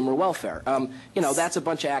consumer welfare. You know, that's a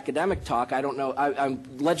bunch of academic talk. I don't know.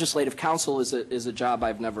 Legislative counsel is a job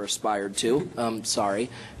I've never aspired to. Sorry,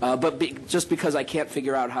 but just because I can't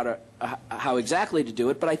figure out how exactly to do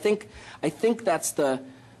it. But I think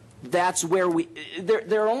that's where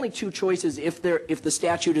there are only two choices if the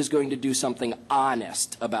statute is going to do something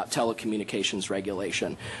honest about telecommunications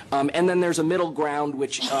regulation, and then there's a middle ground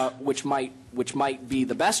which might be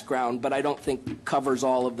the best ground, but I don't think covers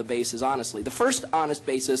all of the bases honestly. The first honest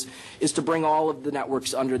basis is to bring all of the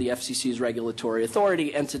networks under the FCC's regulatory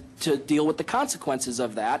authority and to deal with the consequences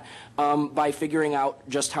of that by figuring out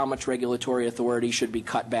just how much regulatory authority should be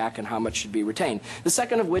cut back and how much should be retained. The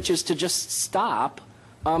second of which is to just stop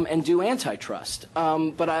and do antitrust.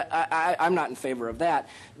 But I'm not in favor of that.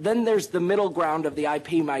 Then there's the middle ground of the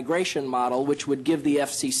IP migration model, which would give the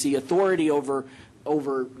FCC authority over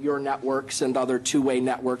your networks and other two-way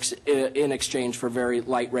networks in exchange for very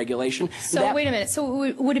light regulation. So wait a minute.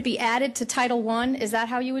 So would it be added to Title I? Is that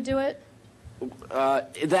how you would do it?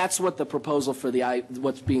 That's what the proposal for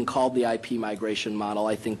what's being called the IP migration model,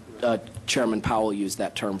 I think Chairman Powell used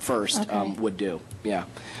that term first, would do. Yeah.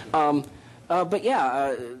 But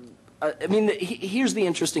yeah, I mean, here's the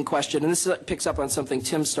interesting question, and this picks up on something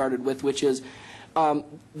Tim started with, which is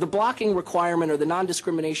the blocking requirement or the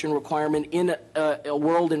non-discrimination requirement in a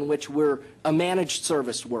world in which we're a managed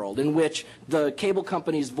service world, in which the cable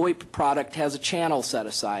company's VoIP product has a channel set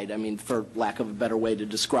aside, I mean, for lack of a better way to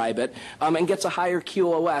describe it, and gets a higher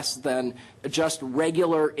QoS than just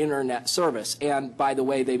regular internet service. And by the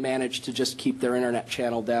way, they managed to just keep their internet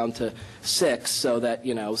channel down to 6 so that,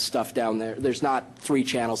 you know, stuff down there's not 3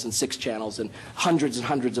 channels and 6 channels and hundreds of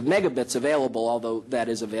megabits available, although that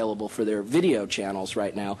is available for their video channels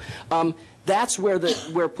right now. That's where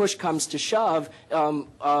push comes to shove when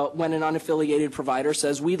an unaffiliated provider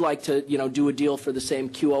says we'd like to, you know, do a deal for the same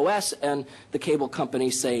QoS, and the cable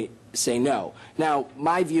companies say no. Now,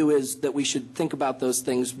 my view is that we should think about those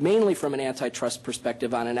things mainly from an antitrust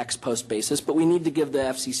perspective on an ex post basis, but we need to give the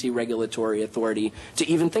FCC regulatory authority to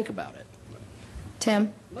even think about it.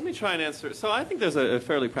 Tim? Let me try and answer. So I think there's a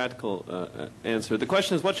fairly practical answer. The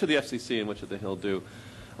question is, what should the FCC and what should the Hill do?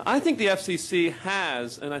 I think the FCC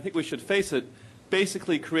has, and I think we should face it,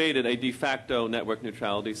 basically created a de facto network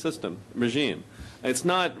neutrality system, regime. It's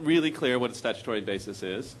not really clear what its statutory basis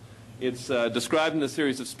is. It's described in a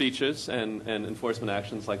series of speeches and enforcement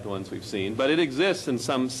actions like the ones we've seen, but it exists in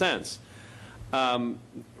some sense.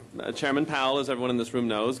 Chairman Powell, as everyone in this room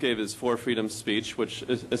knows, gave his 4 Freedoms speech, which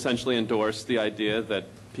essentially endorsed the idea that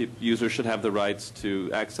users should have the rights to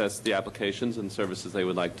access the applications and services they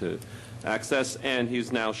would like to access, and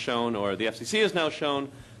he's now shown, or the FCC has now shown,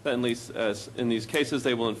 that at least in these cases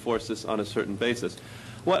they will enforce this on a certain basis.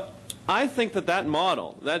 What I think that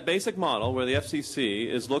model, that basic model where the FCC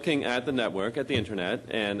is looking at the network, at the Internet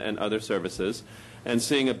and other services, and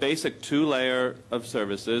seeing a basic 2-layer of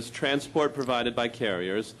services, transport provided by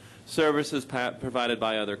carriers, services provided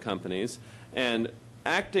by other companies, and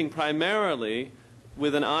acting primarily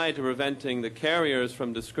with an eye to preventing the carriers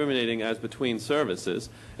from discriminating as between services,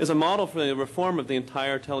 is a model for the reform of the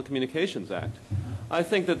entire Telecommunications Act. I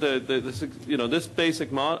think that this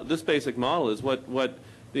basic model is what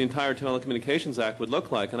the entire Telecommunications Act would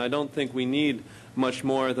look like, and I don't think we need much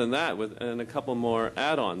more than that and a couple more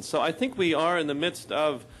add-ons. So I think we are in the midst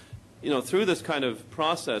of, through this kind of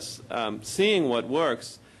process, seeing what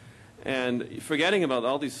works and forgetting about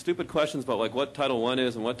all these stupid questions about like what Title I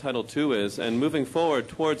is and what Title II is, and moving forward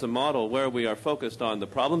towards a model where we are focused on the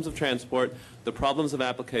problems of transport, the problems of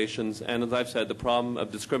applications, and as I've said, the problem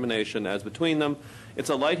of discrimination as between them. It's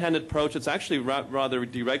a light-handed approach. It's actually rather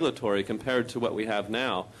deregulatory compared to what we have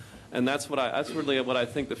now. And that's really what I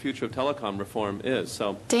think the future of telecom reform is.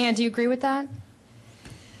 So, Dan, do you agree with that?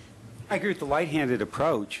 I agree with the light-handed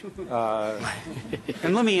approach.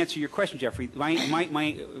 And let me answer your question, Jeffrey.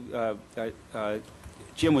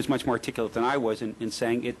 Jim was much more articulate than I was in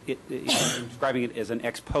saying describing it as an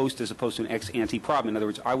ex post as opposed to an ex ante problem. In other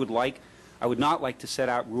words, I would not like to set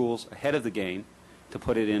out rules ahead of the game, to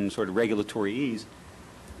put it in sort of regulatory ease,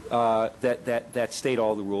 that state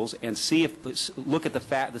all the rules, and look at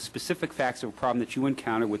the specific facts of a problem that you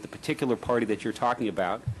encounter with the particular party that you're talking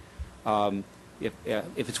about, If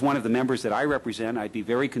it's one of the members that I represent, I'd be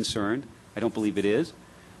very concerned. I don't believe it is.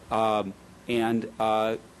 And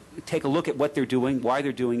take a look at what they're doing, why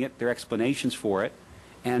they're doing it, their explanations for it,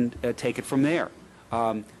 and take it from there.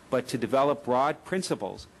 But to develop broad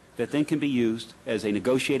principles that then can be used as a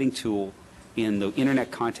negotiating tool in the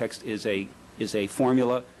Internet context is a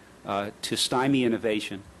formula to stymie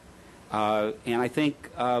innovation. And I think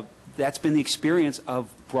that's been the experience of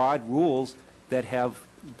broad rules that have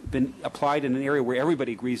been applied in an area where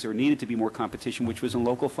everybody agrees there needed to be more competition, which was in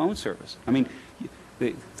local phone service. I mean,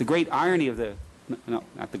 the great irony of the, no,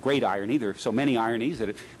 not the great irony, there are so many ironies,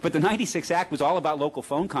 but the 96 Act was all about local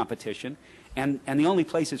phone competition, and the only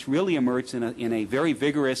place it's really emerged in a very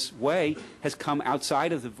vigorous way has come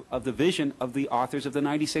outside of the vision of the authors of the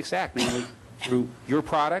 96 Act, namely through your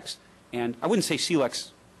products, and I wouldn't say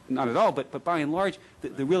CLEX, not at all, but by and large,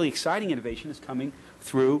 the really exciting innovation is coming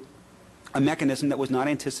through a mechanism that was not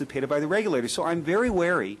anticipated by the regulators. So I'm very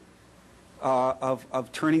wary of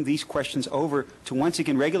turning these questions over to, once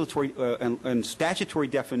again, regulatory and statutory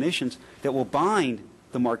definitions that will bind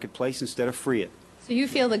the marketplace instead of free it. So you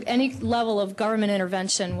feel that any level of government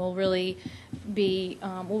intervention will really be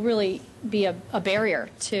a barrier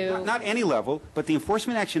to... Not any level, but the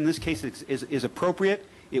enforcement action in this case is appropriate.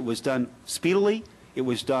 It was done speedily. It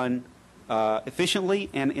was done efficiently.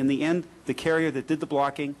 And in the end, the carrier that did the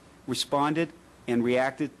blocking responded and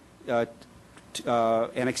reacted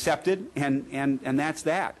and accepted, and that's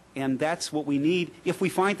that. And that's what we need if we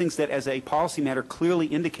find things that, as a policy matter, clearly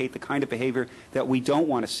indicate the kind of behavior that we don't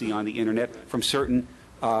want to see on the Internet from certain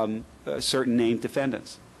named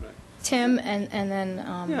defendants. Right. Tim, and then...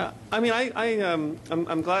 Yeah, I mean,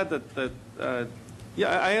 I'm glad that yeah,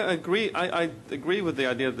 I agree. I agree with the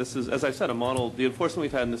idea of this is, as I said, a model. The enforcement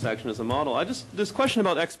we've had in this action is a model. This question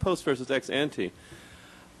about ex post versus ex ante.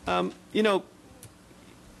 You know,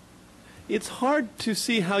 it's hard to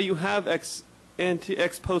see how you have ex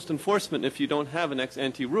post enforcement if you don't have an ex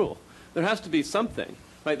ante rule. There has to be something,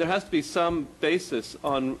 right? There has to be some basis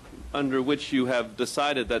under which you have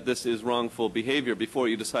decided that this is wrongful behavior before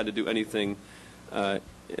you decide to do anything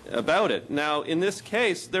about it. Now, in this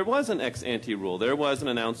case, there was an ex ante rule. There was an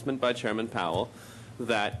announcement by Chairman Powell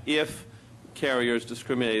that if carriers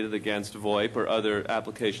discriminated against VoIP or other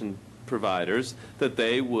application providers, that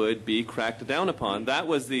they would be cracked down upon. That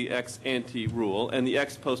was the ex ante rule, and the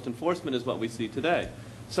ex post enforcement is what we see today.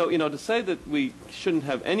 So, you know, to say that we shouldn't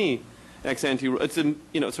have any ex ante rule, it's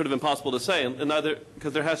sort of impossible to say,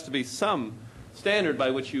 because there has to be some standard by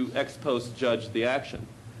which you ex post judge the action.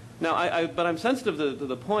 Now, but I'm sensitive to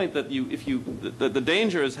the point that the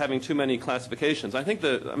danger is having too many classifications. I think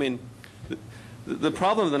the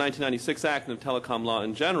problem of the 1996 Act and of telecom law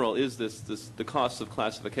in general is the costs of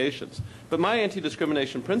classifications. But my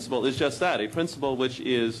anti-discrimination principle is just that, a principle which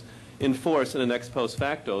is enforced in an ex post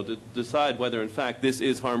facto to decide whether, in fact, this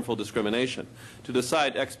is harmful discrimination, to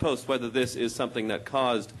decide ex post whether this is something that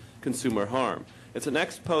caused consumer harm. It's an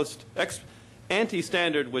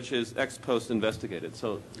anti-standard which is ex post investigated.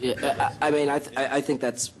 So, yeah, I mean, I think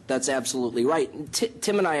that's absolutely right.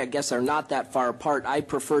 Tim and I guess, are not that far apart. I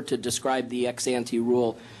prefer to describe the ex ante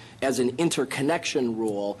rule as an interconnection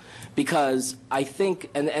rule because I think,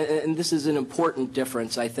 and this is an important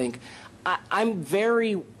difference, I think, I'm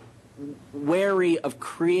very wary of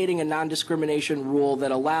creating a non-discrimination rule that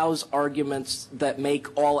allows arguments that make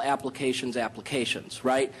all applications applications,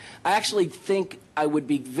 right? I actually think I would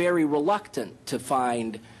be very reluctant to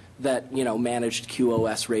find that, you know, managed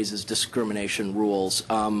QoS raises discrimination rules.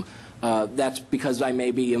 That's because I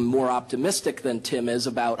maybe am more optimistic than Tim is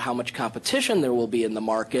about how much competition there will be in the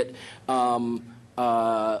market. But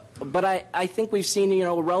I think we've seen, you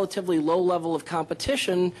know, a relatively low level of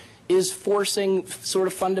competition is forcing sort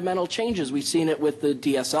of fundamental changes. We've seen it with the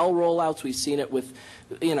DSL rollouts. We've seen it with,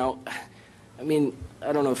 you know, I mean,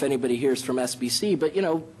 I don't know if anybody here is from SBC, but, you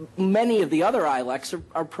know, many of the other ILECs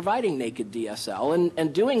are providing naked DSL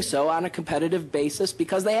and doing so on a competitive basis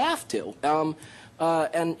because they have to.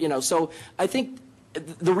 And, you know, so I think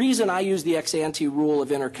the reason I use the ex ante rule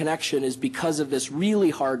of interconnection is because of this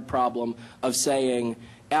really hard problem of saying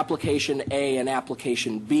application A and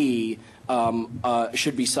application B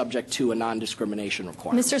should be subject to a non-discrimination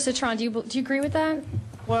requirement. Mr. Citron, do you agree with that?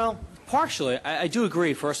 Well, partially. I do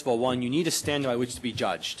agree, first of all, one, you need a standard by which to be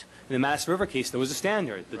judged. In the Mass River case, there was a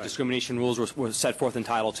standard. The discrimination rules were set forth in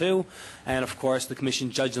Title II, and of course the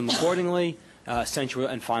Commission judged them accordingly. Censure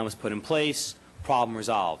and fine was put in place. Problem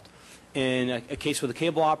resolved. In a case with a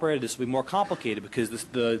cable operator, this will be more complicated because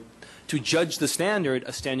to judge the standard,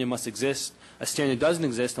 a standard must exist. a standard doesn't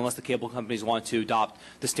exist unless the cable companies want to adopt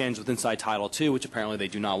the standards with inside Title II, which apparently they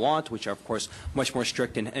do not want, which are, of course, much more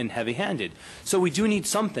strict and heavy-handed. So we do need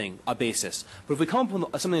something, a basis. But if we come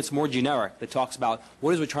up with something that's more generic, that talks about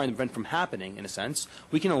what is we're trying to prevent from happening, in a sense,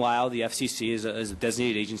 we can allow the FCC as a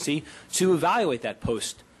designated agency to evaluate that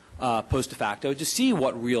post de facto to see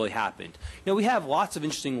what really happened. We have lots of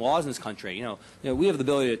interesting laws in this country. We have the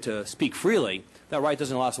ability to speak freely. That right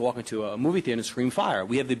doesn't allow us to walk into a movie theater and scream fire.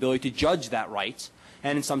 We have the ability to judge that right,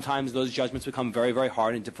 and sometimes those judgments become very, very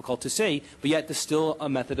hard and difficult to see, but yet there's still a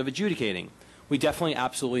method of adjudicating. We definitely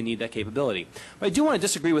absolutely need that capability. But I do want to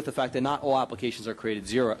disagree with the fact that not all applications are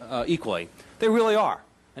created equally. They really are.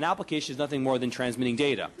 An application is nothing more than transmitting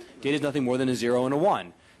data. Data is nothing more than a 0 and a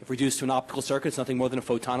 1. If reduced to an optical circuit, it's nothing more than a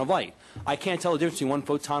photon of light. I can't tell the difference between one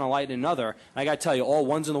photon of light and another. And I got to tell you, all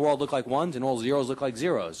ones in the world look like ones, and all zeros look like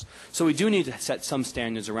zeros. So we do need to set some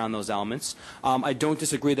standards around those elements. I don't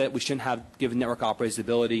disagree that we shouldn't have given network operators the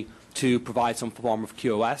ability to provide some form of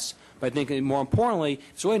QoS. But I think more importantly,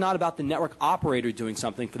 it's really not about the network operator doing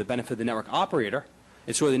something for the benefit of the network operator.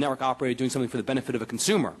 It's really the network operator doing something for the benefit of a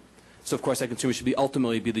consumer. So of course that consumer should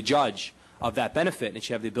ultimately be the judge of that benefit, and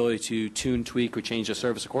should have the ability to tune, tweak, or change their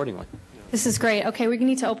service accordingly. This is great. Okay, we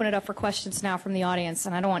need to open it up for questions now from the audience,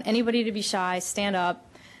 and I don't want anybody to be shy. Stand up.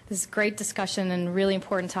 This is great discussion and really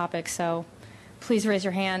important topic, so please raise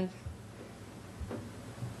your hand.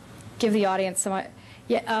 Give the audience some.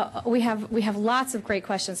 We have lots of great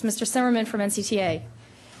questions. Mr. Simmerman from NCTA.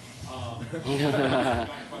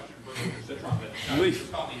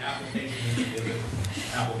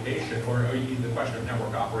 Application, or the question of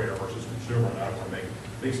network operator versus consumer, and I don't want to make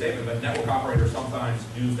a big statement, but network operators sometimes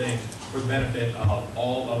do things for the benefit of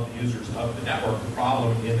all of the users of the network. The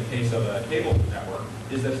problem in the case of a cable network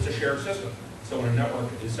is that it's a shared system. So when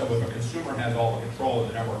if a consumer has all the control and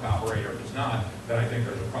the network operator does not, then I think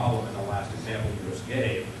there's a problem in the last example you just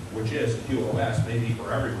gave, which is QoS may be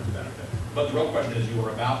for everyone's benefit. But the real question is, you were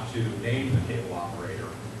about to name the cable operator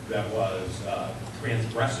that was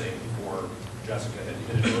transgressing, for Jessica had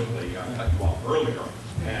inadvertently cut you off earlier,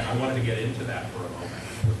 and I wanted to get into that for a moment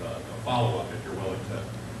with a follow-up, if you're willing to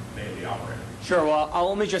name the operator. Sure. Well, I'll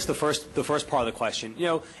only address the first part of the question.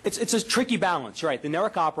 It's a tricky balance, right? The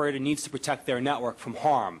network operator needs to protect their network from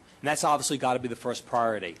harm, and that's obviously got to be the first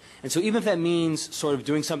priority. And so even if that means sort of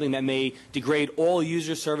doing something that may degrade all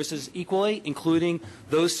user services equally, including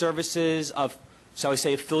those services of, shall we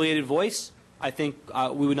say, affiliated voice, I think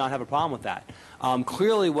we would not have a problem with that.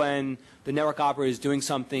 Clearly, when the network operator is doing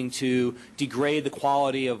something to degrade the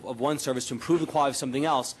quality of one service to improve the quality of something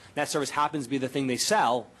else, that service happens to be the thing they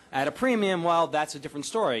sell at a premium, well, that's a different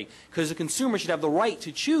story, because the consumer should have the right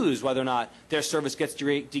to choose whether or not their service gets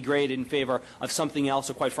degraded in favor of something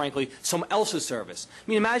else, or quite frankly, someone else's service. I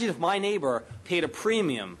mean, imagine if my neighbor paid a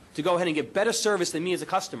premium to go ahead and get better service than me as a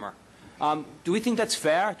customer. Do we think that's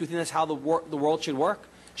fair? Do we think that's how the world should work?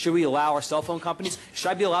 Should we allow our cell phone companies? Should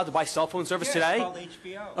I be allowed to buy cell phone service today? It's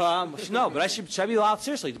called HBO. No, but should I be allowed,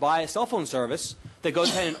 seriously, to buy a cell phone service that goes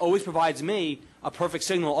ahead and always provides me a perfect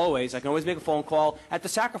signal always? I can always make a phone call at the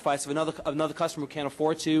sacrifice of another customer who can't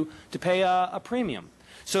afford to pay a premium.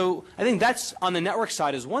 So I think that's, on the network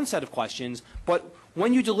side, is one set of questions. But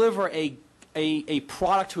when you deliver a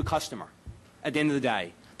product to a customer, at the end of the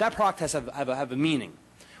day, that product has to have a meaning.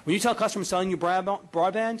 When you tell a customer selling you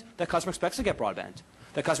broadband, that customer expects to get broadband.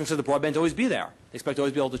 That customer says the broadband will always be there. They expect to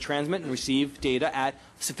always be able to transmit and receive data at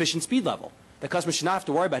sufficient speed level. The customer should not have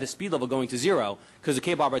to worry about his speed level going to 0 because the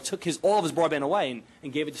cable operator took all of his broadband away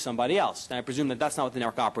and gave it to somebody else. And I presume that that's not what the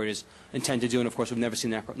network operators intend to do, and of course we've never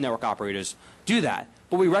seen network operators do that.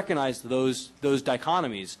 But we recognize those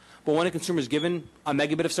dichotomies. But when a consumer is given a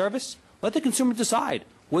megabit of service, let the consumer decide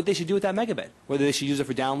what they should do with that megabit, whether they should use it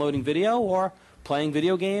for downloading video or playing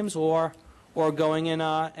video games or going in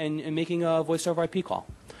and making a voice over IP call.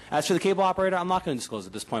 As for the cable operator, I'm not going to disclose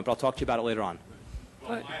at this point, but I'll talk to you about it later on.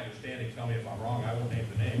 Well, my understanding, tell me if I'm wrong, I won't name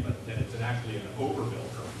the name, but that it's actually an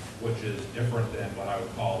overbuilder, which is different than what I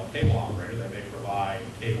would call a cable operator. They may provide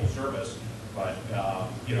cable service, but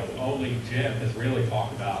only Jim has really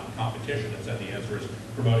talked about competition and said the answer is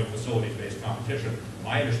promoting facilities-based competition.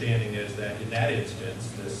 My understanding is that in that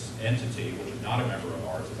instance, this entity, which is not a member of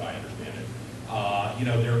ours, as I understand it,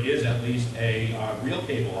 there is at least a real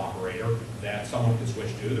cable operator that someone can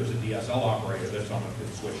switch to. There's a DSL operator that someone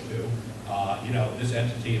can switch to. This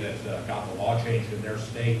entity that got the law changed in their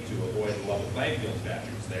state to avoid the level playing field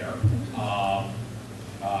statutes there.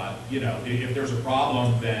 If there's a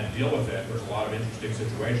problem, then deal with it. There's a lot of interesting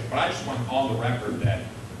situations. But I just want on the record that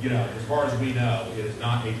as far as we know, it is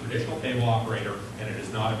not a traditional cable operator, and it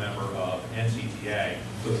is not a member of NCTA.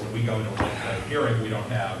 So when we go into a hearing, we don't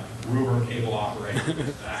have rumor cable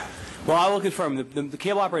operator. Well, I will confirm the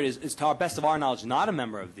cable operator is, to our best of our knowledge, not a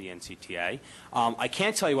member of the NCTA. I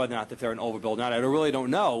can't tell you whether or not that they're an overbuild or not. I really don't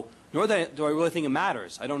know, nor do I really think it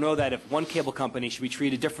matters. I don't know that if one cable company should be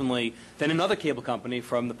treated differently than another cable company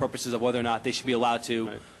from the purposes of whether or not they should be allowed to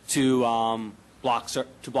block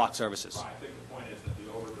services. Well, I think the point is that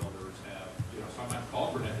the overbuilders have, sometimes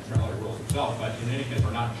called for net neutrality rules themselves, but in any case, they're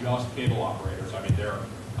not just cable operators. I mean, they're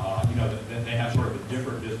they have sort of a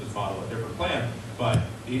different business model, a different plan, but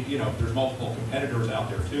there's multiple competitors out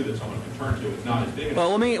there too that someone can turn to. It's not as big. Well,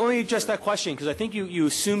 let me address that question, because I think you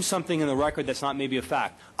assume something in the record that's not maybe a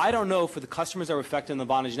fact. I don't know for the customers that were affected in the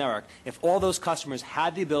bondage network if all those customers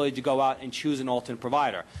had the ability to go out and choose an alternate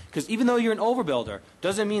provider. Because even though you're an overbuilder,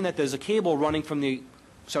 doesn't mean that there's a cable running from the,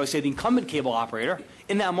 shall we say, the incumbent cable operator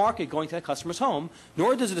in that market going to that customer's home,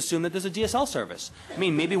 nor does it assume that there's a DSL service. I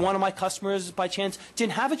mean, maybe one of my customers, by chance,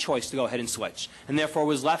 didn't have a choice to go ahead and switch, and therefore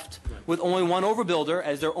was left with only one overbuilder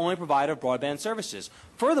as their only provider of broadband services.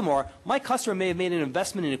 Furthermore, my customer may have made an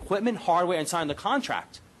investment in equipment, hardware, and signed a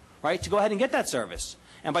contract, right, to go ahead and get that service.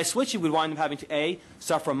 And by switching, we'd wind up having to, A,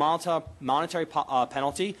 suffer a monetary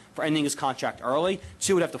penalty for ending his contract early.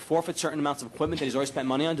 2, would have to forfeit certain amounts of equipment that he's already spent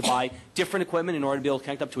money on to buy different equipment in order to be able to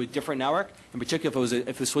connect up to a different network, in particular if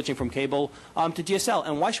it was switching from cable to DSL.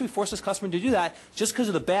 And why should we force this customer to do that just because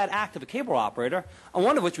of the bad act of a cable operator, and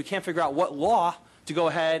one of which we can't figure out what law to go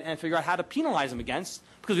ahead and figure out how to penalize him against,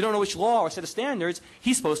 because we don't know which law or set of standards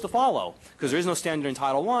he's supposed to follow, because there is no standard in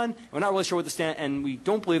Title I, and we're not really sure what the and we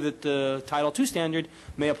don't believe that the Title II standard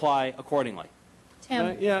may apply accordingly.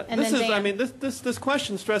 Tim, yeah, and this then is. Dan. I mean, this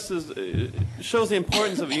question stresses, shows the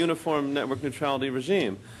importance of a uniform network neutrality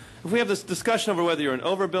regime. If we have this discussion over whether you're an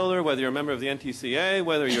overbuilder, whether you're a member of the NTCA,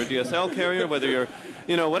 whether you're a DSL carrier, whether you're,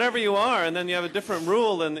 whatever you are, and then you have a different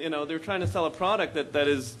rule, and they're trying to sell a product that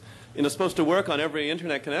is, supposed to work on every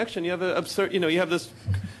internet connection, you have an absurd, you have this.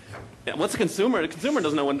 What's a consumer? The consumer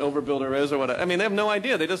doesn't know what an overbuilder is or what. I mean, they have no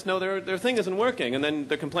idea. They just know their thing isn't working, and then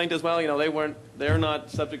the complaint is, well, they're not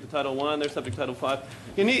subject to Title I. They're subject to Title V.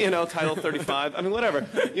 You need, Title 35. I mean, whatever.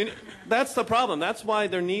 That's the problem. That's why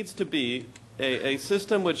there needs to be a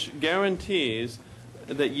system which guarantees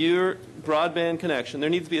that your broadband connection. There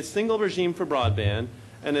needs to be a single regime for broadband.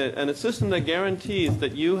 And a system that guarantees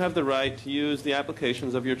that you have the right to use the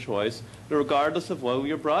applications of your choice, regardless of what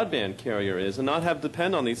your broadband carrier is, and not have to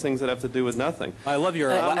depend on these things that have to do with nothing. I love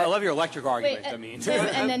your electric argument. Tim,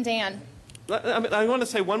 and then Dan. I want to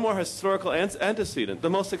say one more historical antecedent. The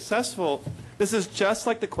most successful, this is just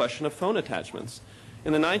like the question of phone attachments.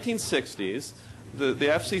 In the 1960s, the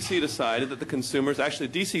FCC decided that the consumers, actually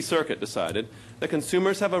the D.C. Circuit decided, that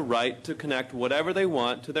consumers have a right to connect whatever they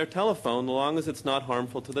want to their telephone, as long as it's not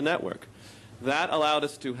harmful to the network. That allowed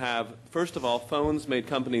us to have, first of all, phones made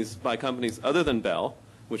by companies other than Bell,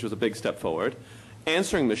 which was a big step forward,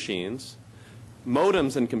 answering machines,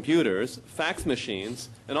 modems and computers, fax machines,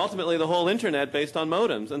 and ultimately the whole internet based on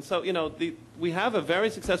modems. And so, we have a very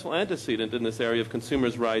successful antecedent in this area of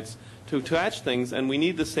consumers' rights to attach things, and we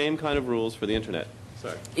need the same kind of rules for the internet.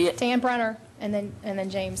 Sorry. Dan Brenner, and then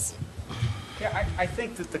James. Yeah, I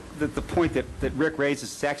think that the point that Rick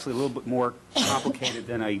raises is actually a little bit more complicated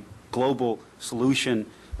than a global solution,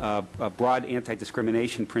 a broad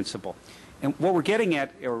anti-discrimination principle. And what we're getting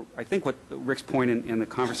at, or I think what Rick's point in the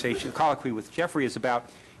conversation, colloquy with Jeffrey is about,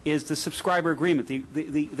 is the subscriber agreement.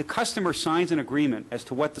 The customer signs an agreement as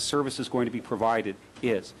to what the service is going to be provided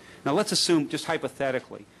is. Now let's assume, just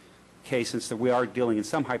hypothetically, since we are dealing in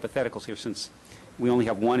some hypotheticals here, since we only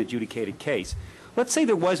have one adjudicated case. Let's say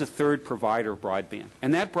there was a third provider of broadband,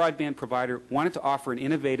 and that broadband provider wanted to offer an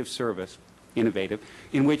innovative service, in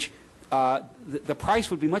which the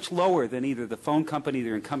price would be much lower than either the phone company or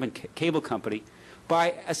the incumbent cable company,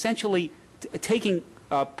 by essentially taking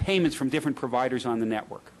payments from different providers on the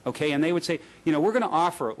network. Okay, and they would say, we're going to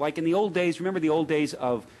offer, like in the old days, remember the old days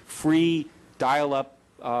of free dial-up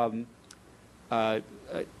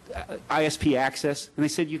ISP access, and they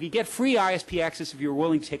said you could get free ISP access if you were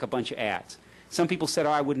willing to take a bunch of ads. Some people said,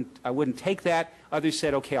 I wouldn't take that. Others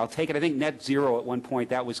said, okay, I'll take it. I think Net Zero at one point,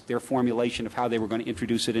 that was their formulation of how they were going to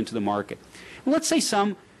introduce it into the market. And let's say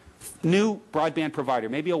some new broadband provider,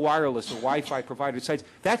 maybe a wireless or Wi-Fi provider, decides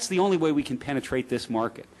that's the only way we can penetrate this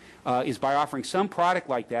market, is by offering some product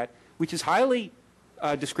like that, which is highly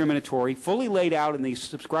discriminatory, fully laid out in the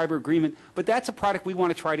subscriber agreement, but that's a product we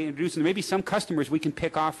want to try to introduce, and maybe some customers we can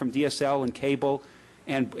pick off from DSL and cable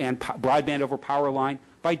and broadband over power line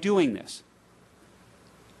by doing this.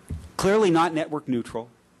 Clearly not network neutral,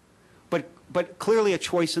 but but clearly a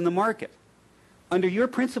choice in the market. Under your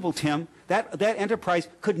principle, Tim, that enterprise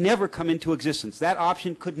could never come into existence. That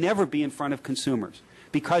option could never be in front of consumers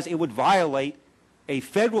because it would violate a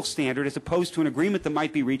federal standard as opposed to an agreement that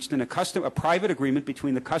might be reached in a private agreement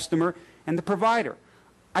between the customer and the provider.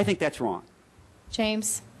 I think that's wrong.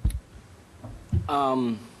 James?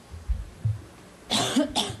 I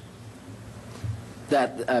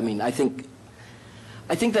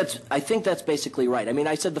think that's basically right. I mean,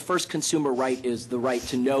 I said the first consumer right is the right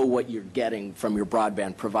to know what you're getting from your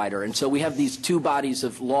broadband provider. And so we have these two bodies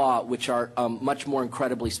of law which are much more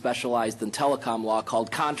incredibly specialized than telecom law,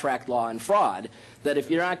 called contract law and fraud, that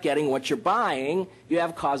if you're not getting what you're buying, you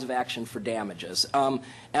have cause of action for damages. And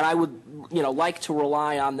I would, like to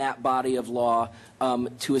rely on that body of law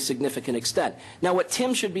to a significant extent. Now, what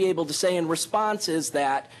Tim should be able to say in response is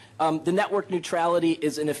that the network neutrality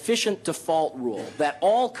is an efficient default rule, that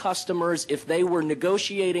all customers, if they were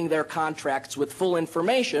negotiating their contracts with full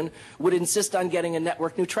information, would insist on getting a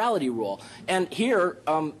network neutrality rule. And here,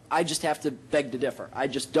 I just have to beg to differ. I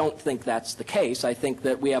just don't think that's the case. I think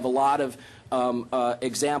that we have a lot of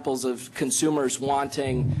examples of consumers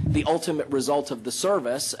wanting the ultimate result of the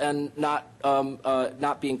service and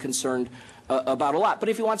not being concerned about a lot. But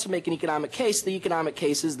if he wants to make an economic case, the economic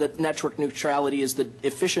case is that network neutrality is the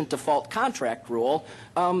efficient default contract rule,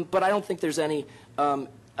 but I don't think there's any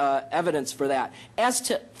evidence for that. As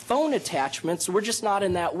to phone attachments, we're just not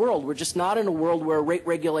in that world. We're just not in a world where a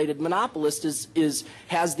rate-regulated monopolist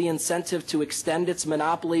has the incentive to extend its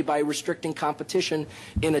monopoly by restricting competition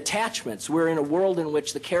in attachments. We're in a world in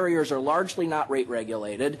which the carriers are largely not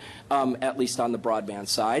rate-regulated, at least on the broadband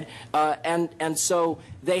side, and so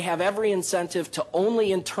they have every incentive to only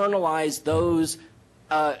internalize those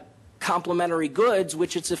complementary goods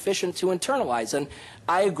which it's efficient to internalize. And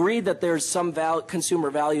I agree that there's some consumer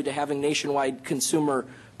value to having nationwide consumer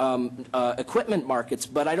equipment markets,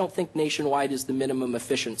 but I don't think nationwide is the minimum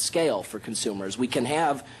efficient scale for consumers. We can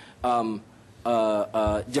have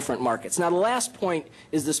different markets. Now, the last point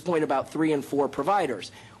is this point about 3 and 4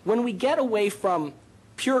 providers. When we get away from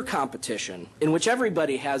pure competition, in which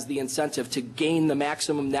everybody has the incentive to gain the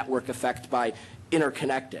maximum network effect by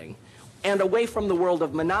interconnecting, and away from the world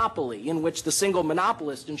of monopoly, in which the single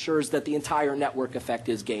monopolist ensures that the entire network effect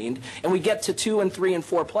is gained, and we get to 2 and 3 and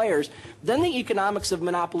 4 players, then the economics of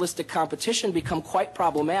monopolistic competition become quite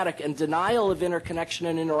problematic, and denial of interconnection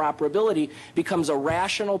and interoperability becomes a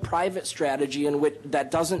rational private strategy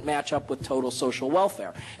that doesn't match up with total social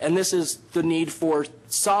welfare. And this is the need for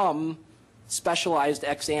some specialized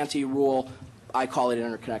ex-ante rule. I call it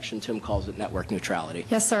interconnection. Tim calls it network neutrality.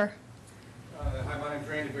 Yes, sir. Hi, my name's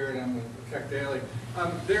Randy Beard. I'm with Tech Daily.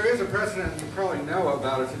 There is a precedent, you probably know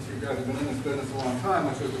about it since you guys have been in this business a long time,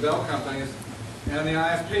 which was the bell companies and the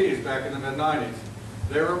ISPs back in the mid-90s.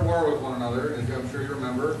 They were at war with one another, as I'm sure you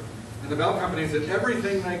remember, and the bell companies did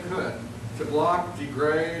everything they could to block,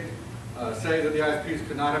 degrade, say that the ISPs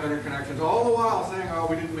could not have interconnections, all the while saying, oh,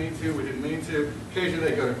 we didn't mean to, we didn't mean to.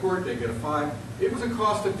 Occasionally they go to court, they get a fine. It was a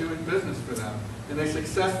cost of doing business for them, and they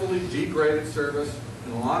successfully degraded service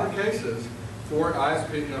in a lot of cases for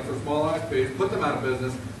ISP, for small ISPs, put them out of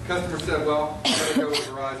business. Customers said, well, I better go with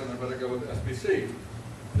Verizon, I better go with SBC.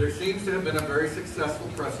 There seems to have been a very successful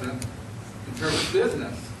precedent in terms of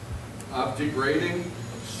business of degrading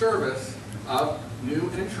service of new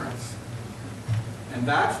entrants. And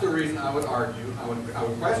that's the reason I would argue, I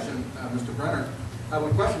would question, Mr. Brenner, I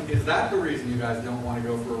would question, is that the reason you guys don't want to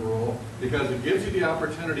go for a rule? Because it gives you the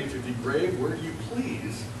opportunity to degrade where you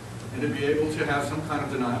please and to be able to have some kind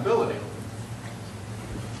of deniability.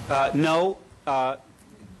 No,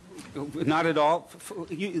 not at all.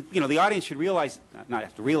 The audience should realize, not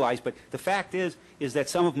have to realize, but the fact is that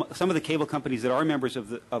some of the cable companies that are members of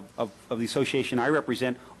the association I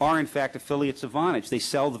represent are in fact affiliates of Vonage. They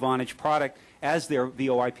sell the Vonage product as their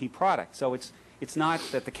VoIP product. So it's not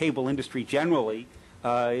that the cable industry generally,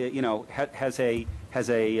 has a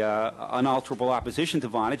unalterable opposition to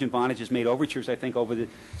Vonage, and Vonage has made overtures, I think, over the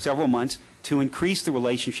several months to increase the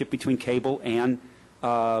relationship between cable and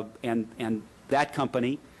that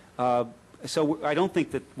company. So I don't think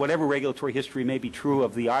that whatever regulatory history may be true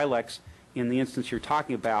of the ILECs in the instance you're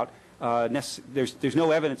talking about, there's no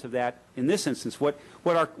evidence of that in this instance. What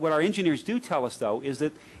our engineers do tell us, though, is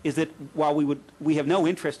that while we have no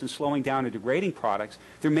interest in slowing down or degrading products,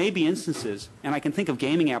 there may be instances, and I can think of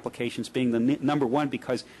gaming applications being the number one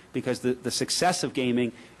because the success of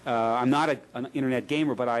gaming. I'm not an internet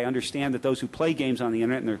gamer, but I understand that those who play games on the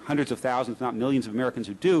internet, and there are hundreds of thousands, if not millions of Americans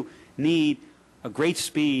who do, need a great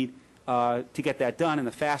speed to get that done, and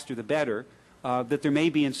the faster the better. That there may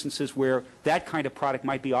be instances where that kind of product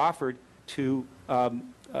might be offered to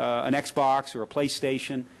an Xbox or a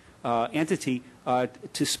PlayStation entity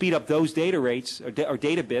to speed up those data rates or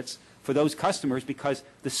data bits for those customers, because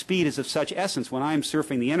the speed is of such essence. When I'm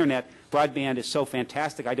surfing the Internet, broadband is so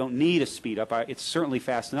fantastic, I don't need a speed up. It's certainly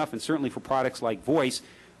fast enough, and certainly for products like voice,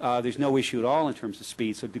 there's no issue at all in terms of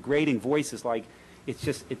speed. So degrading voice is like,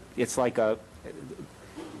 it's like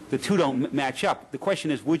the two don't match up. The question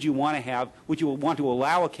is, would you want to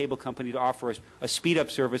allow a cable company to offer a speed-up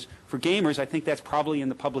service for gamers? I think that's probably in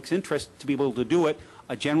the public's interest to be able to do it.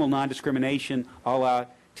 A general non-discrimination a la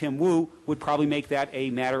Tim Wu would probably make that a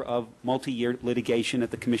matter of multi-year litigation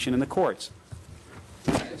at the Commission and the courts.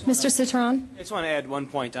 Mr. Citron? I just want to add one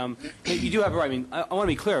point. You do have it right. I mean, I want to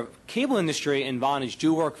be clear. Cable industry and Vonage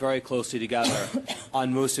do work very closely together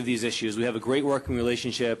on most of these issues. We have a great working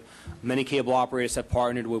relationship. Many cable operators have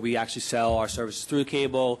partnered where we actually sell our services through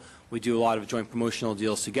cable. We do a lot of joint promotional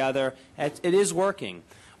deals together. It is working.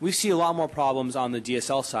 We see a lot more problems on the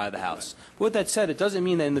DSL side of the house. But with that said, it doesn't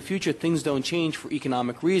mean that in the future things don't change for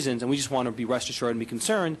economic reasons, and we just want to be rest assured and be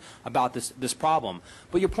concerned about this problem.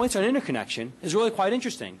 But your points on interconnection is really quite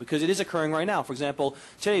interesting, because it is occurring right now. For example,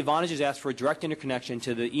 today Vonage has asked for a direct interconnection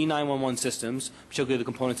to the E911 systems, particularly the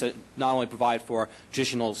components that not only provide for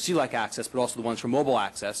traditional CLEC access, but also the ones for mobile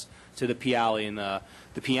access to the P-Alley and the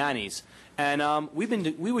P-Annies. And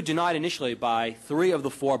we were denied initially by 3 of the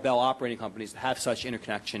 4 Bell operating companies that have such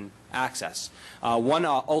interconnection access. One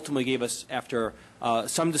ultimately gave us, after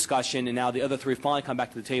some discussion, and now the other 3 finally come back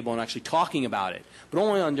to the table and actually talking about it, but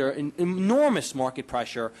only under enormous market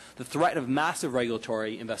pressure, the threat of massive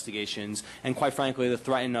regulatory investigations, and quite frankly, the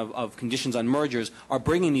threat of conditions on mergers are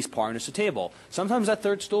bringing these partners to the table. Sometimes that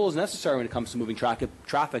third stool is necessary when it comes to moving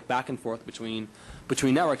traffic back and forth between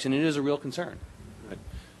networks, and it is a real concern. Right.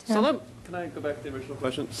 So can I go back to the original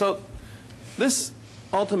question? So this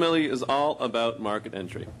ultimately is all about market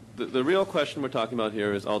entry. The real question we're talking about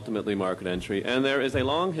here is ultimately market entry. And there is a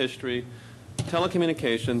long history,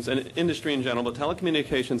 telecommunications and industry in general, but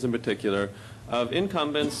telecommunications in particular, of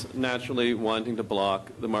incumbents naturally wanting to block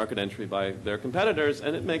the market entry by their competitors.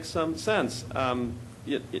 And it makes some sense.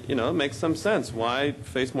 It makes some sense. Why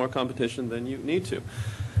face more competition than you need to?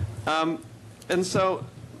 And so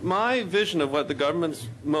my vision of what the government's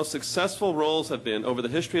most successful roles have been over the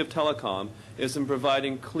history of telecom is in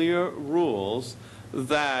providing clear rules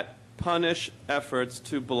that punish efforts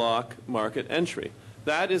to block market entry.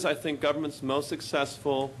 That is, I think, government's most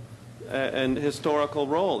successful and historical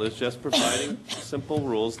role, is just providing simple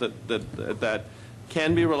rules that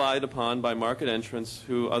can be relied upon by market entrants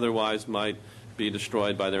who otherwise might be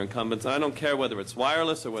destroyed by their incumbents. And I don't care whether it's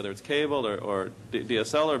wireless or whether it's cable or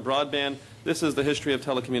DSL or broadband. This is the history of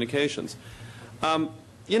telecommunications. And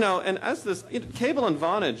as this, cable and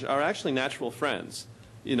Vonage are actually natural friends.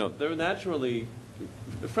 They're naturally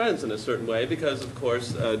friends in a certain way because, of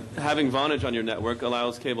course, having Vonage on your network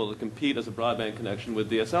allows cable to compete as a broadband connection with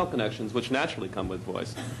DSL connections, which naturally come with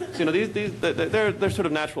voice. So, they're sort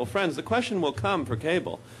of natural friends. The question will come for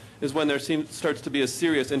cable is when there starts to be a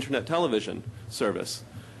serious internet television service,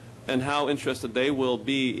 and how interested they will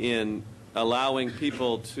be in allowing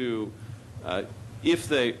people to, if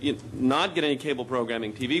they not get any cable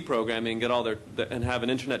programming, TV programming, get all and have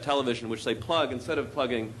an internet television which they plug, instead of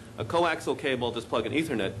plugging a coaxial cable, just plug an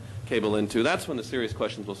Ethernet cable into. That's when the serious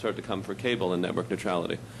questions will start to come for cable and network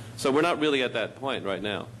neutrality. So we're not really at that point right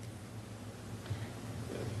now.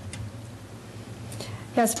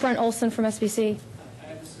 Yes, Brent Olson from SBC.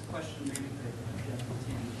 Question maybe for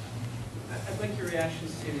Jeff. I'd like your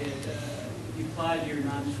reactions to it. You applied your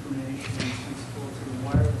non-discrimination principle to the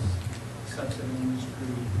wireless subset of the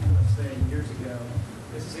industry, let's say, years ago.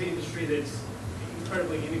 This is an industry that's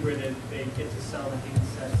incredibly integrated. They get to sell the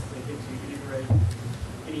handsets. They get to integrate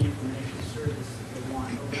any information service that they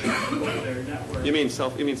want over their network. You mean cell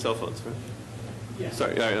phones, right? Yeah.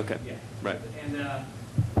 Sorry. All right. Okay. Yeah. Right. And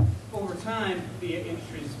over time, the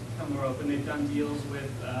industry's become more open. They've done deals with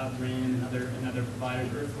RAN and other providers.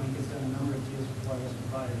 Earthlink has done a number of deals with wireless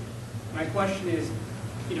providers. My question is,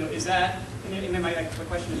 is that? And then my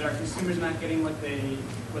question is, are consumers not getting what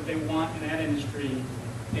they want in that industry?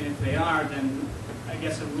 And if they are, then I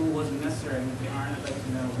guess a rule wasn't necessary. And if they aren't, I'd like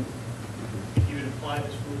to know if you would apply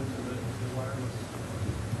this rule to the wireless.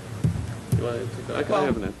 I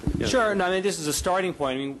have an answer. Yeah. Sure. No, I mean, this is a starting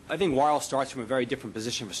point. I mean, I think wireless starts from a very different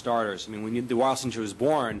position for starters. I mean, when the wireless industry was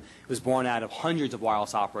born, it was born out of hundreds of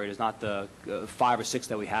wireless operators, not the 5 or 6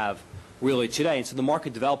 that we have really today. And so the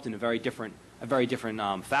market developed in a very different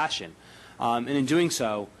fashion. And in doing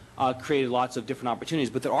so, created lots of different opportunities.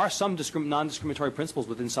 But there are some non-discriminatory principles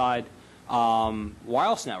inside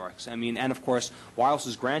wireless networks. I mean, and of course, wireless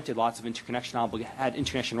is granted lots of had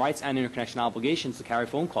interconnection rights and interconnection obligations to carry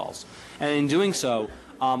phone calls, and in doing so,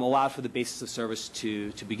 allowed for the basis of service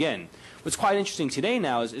to begin. What's quite interesting today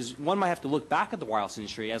now is one might have to look back at the wireless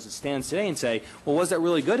industry as it stands today and say, well, was that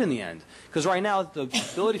really good in the end? Because right now, the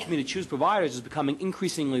ability for me to choose providers is becoming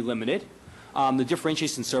increasingly limited. The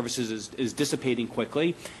differentiation in services is dissipating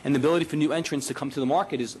quickly, and the ability for new entrants to come to the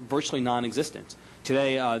market is virtually non-existent.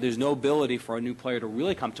 Today, there's no ability for a new player to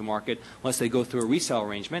really come to market unless they go through a resale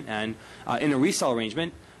arrangement, and in a resale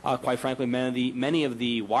arrangement, quite frankly, many of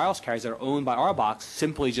the wireless carriers that are owned by our box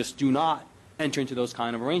simply just do not enter into those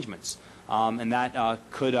kind of arrangements, and that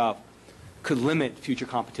could limit future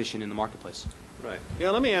competition in the marketplace. Right. Yeah,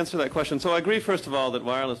 let me answer that question. So I agree, first of all, that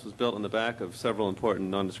wireless was built on the back of several important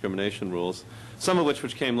non-discrimination rules, some of which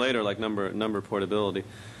came later, like number portability.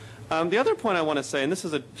 The other point I want to say, and this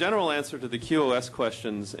is a general answer to the QoS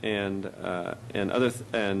questions and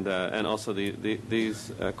also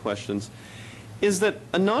these questions, is that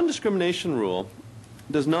a non-discrimination rule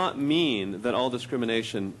does not mean that all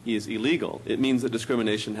discrimination is illegal. It means that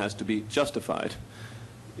discrimination has to be justified.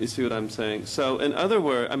 You see what I'm saying? So in other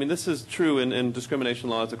words, I mean, this is true in discrimination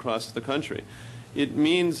laws across the country. It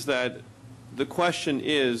means that the question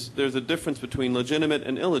is, there's a difference between legitimate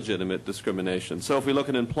and illegitimate discrimination. So if we look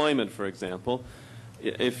at employment, for example,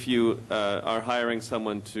 if you are hiring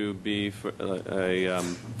someone to be for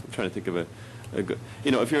I'm trying to think of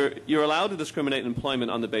if you're allowed to discriminate in employment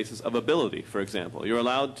on the basis of ability, for example. You're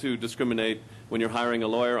allowed to discriminate when you're hiring a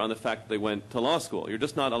lawyer on the fact that they went to law school. You're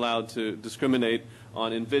just not allowed to discriminate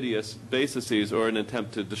on invidious bases or an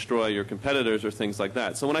attempt to destroy your competitors or things like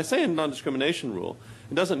that. So when I say a non-discrimination rule,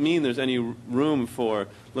 it doesn't mean there's any room for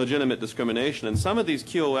legitimate discrimination. And some of these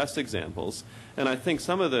QoS examples, and I think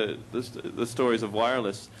some of the stories of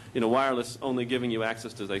wireless, wireless only giving you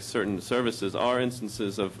access to certain services are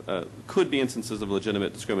instances of, could be instances of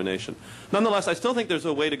legitimate discrimination. Nonetheless, I still think there's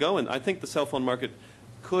a way to go, and I think the cell phone market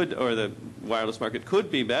could, or the wireless market could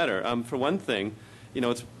be better. For one thing,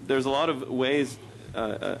 there's a lot of ways,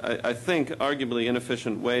 I think, arguably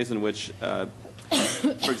inefficient ways in which,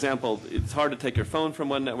 for example, it's hard to take your phone from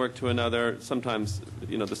one network to another. Sometimes,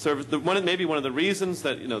 the service, maybe one of the reasons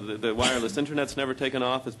that, the wireless internet's never taken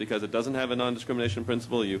off is because it doesn't have a non-discrimination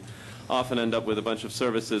principle. You often end up with a bunch of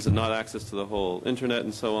services and not access to the whole internet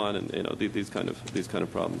and so on, and, these kind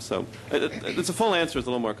of problems. So it's a full answer. It's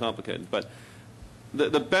a little more complicated, but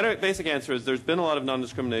the better basic answer is there's been a lot of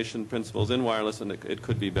non-discrimination principles in wireless, and it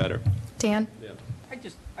could be better. Dan? Yeah.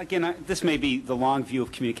 This may be the long view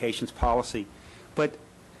of communications policy, but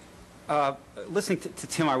listening to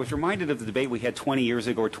Tim, I was reminded of the debate we had 20 years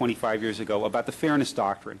ago or 25 years ago about the fairness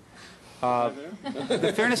doctrine.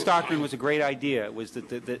 The fairness doctrine was a great idea. It was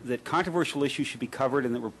that controversial issues should be covered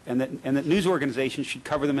and that news organizations should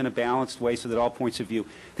cover them in a balanced way so that all points of view.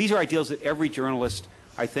 These are ideals that every journalist,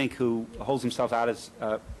 I think, who holds himself out as,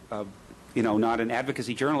 not an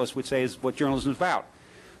advocacy journalist would say is what journalism is about.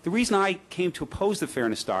 The reason I came to oppose the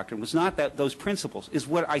fairness doctrine was not those principles, is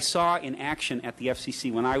what I saw in action at the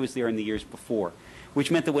FCC when I was there in the years before, which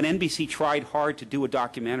meant that when NBC tried hard to do a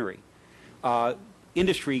documentary,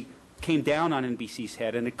 industry came down on NBC's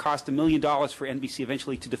head, and it cost $1 million for NBC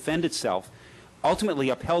eventually to defend itself, ultimately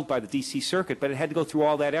upheld by the D.C. Circuit, but it had to go through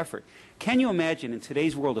all that effort. Can you imagine in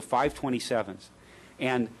today's world of 527s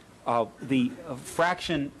and the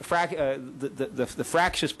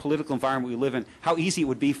fractious political environment we live in, how easy it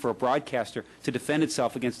would be for a broadcaster to defend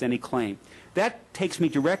itself against any claim? That takes me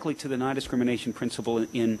directly to the non-discrimination principle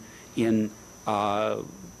in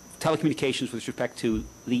telecommunications with respect to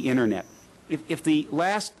the Internet. If the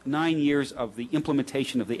last 9 years of the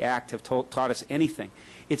implementation of the Act have taught us anything,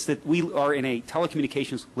 it's that we are in a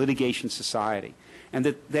telecommunications litigation society, and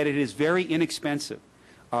that it is very inexpensive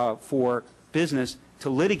for business to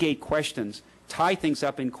litigate questions, tie things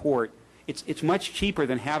up in court. It's much cheaper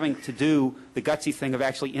than having to do the gutsy thing of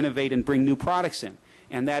actually innovate and bring new products in.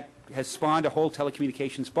 And that has spawned a whole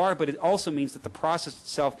telecommunications bar, but it also means that the process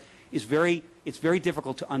itself is it's very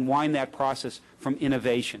difficult to unwind that process from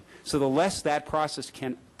innovation. So the less that process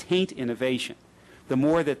can taint innovation, the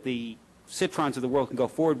more that the Citrons of the world can go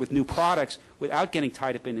forward with new products without getting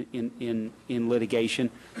tied up in litigation,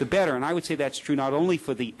 the better. And I would say that's true not only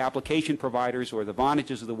for the application providers or the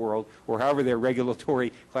Vonages of the world, or however their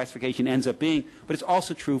regulatory classification ends up being, but it's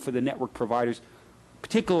also true for the network providers,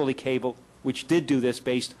 particularly cable, which did do this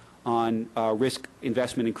based on risk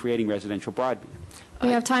investment in creating residential broadband. We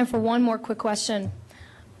have time for one more quick question.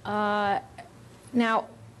 Now,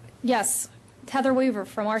 yes, Heather Weaver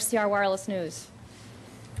from RCR Wireless News.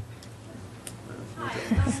 Hi.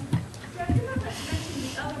 You mentioned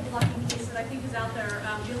the other blocking case that I think is out there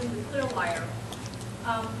dealing with Clearwire.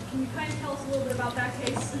 Can you kind of tell us a little bit about that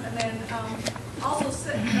case, and then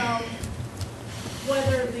also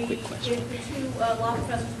whether if the two law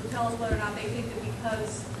professors would tell us whether or not they think that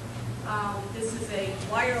because this is a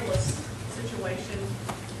wireless situation,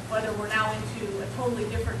 whether we're now into a totally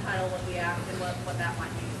different title of the Act and what that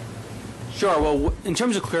might mean. Sure. Well, in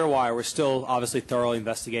terms of Clearwire, we're still obviously thoroughly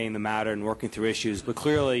investigating the matter and working through issues, but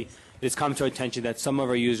clearly it's come to our attention that some of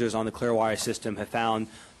our users on the Clearwire system have found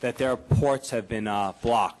that their ports have been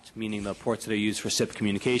blocked, meaning the ports that are used for SIP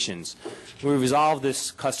communications. We resolved this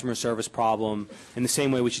customer service problem in the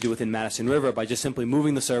same way we should do within Madison River by just simply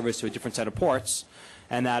moving the service to a different set of ports,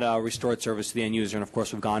 and that restored service to the end user. And of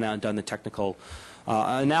course, we've gone out and done the technical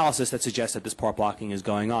analysis that suggests that this port blocking is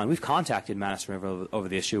going on. We've contacted Madison River over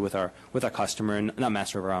the issue with our customer, and not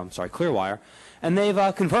Madison River, I'm sorry, Clearwire, and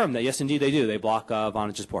they've confirmed that yes, indeed, they do. They block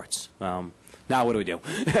Vonage's ports. Now what do we do?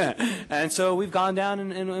 And so we've gone down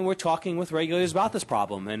and we're talking with regulators about this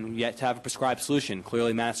problem, and yet to have a prescribed solution.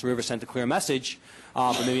 Clearly, Madison River sent a clear message,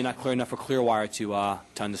 but maybe not clear enough for Clearwire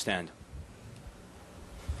to understand.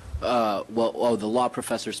 The law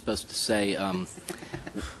professor's supposed to say,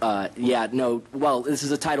 yeah, no, well, this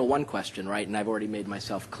is a Title I question, right? And I've already made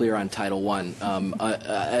myself clear on Title I.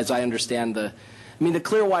 As I understand the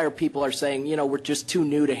Clearwire people are saying, you know, we're just too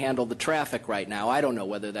new to handle the traffic right now. I don't know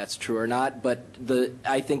whether that's true or not, but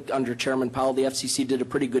I think under Chairman Powell, the FCC did a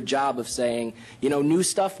pretty good job of saying, you know, new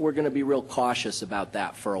stuff, we're going to be real cautious about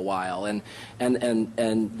that for a while, and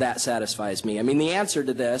that satisfies me. I mean, the answer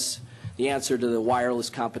to this, the answer to the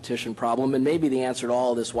wireless competition problem, and maybe the answer to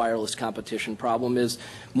all this wireless competition problem, is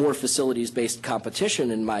more facilities-based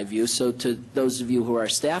competition, in my view. So to those of you who are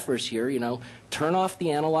staffers here, you know, turn off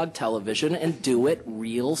the analog television and do it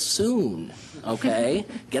real soon, okay?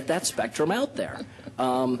 Get that spectrum out there.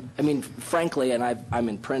 I mean, frankly, and I'm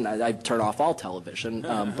in print, I turn off all television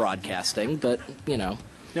broadcasting, but, you know.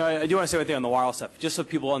 No, I do want to say one thing on the wireless stuff, just so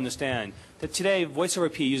people understand that today Voice over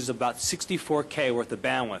IP uses about 64K worth of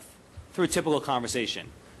bandwidth through a typical conversation.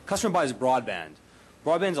 Customer buys broadband.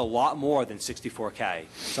 Broadband's a lot more than 64K.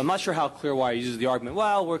 So I'm not sure how Clearwire uses the argument,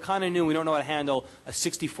 well, we're kind of new, we don't know how to handle a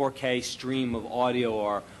 64K stream of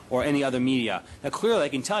audio or any other media. Now, clearly, I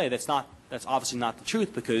can tell you that's obviously not the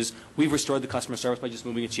truth, because we've restored the customer service by just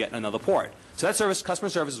moving it to yet another port. So that service, customer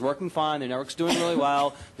service, is working fine. The network's doing really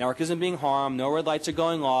well. Network isn't being harmed. No red lights are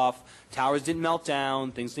going off. Towers didn't melt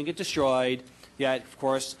down. Things didn't get destroyed. Yet, of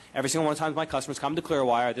course, every single one of the times my customers come to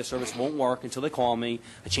Clearwire, their service won't work until they call me.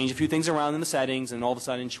 I change a few things around in the settings, and all of a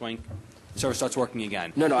sudden, schwink, the service starts working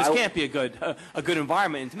again. This can't be a good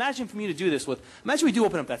environment. And imagine for me to do this imagine we do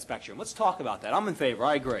open up that spectrum. Let's talk about that. I'm in favor.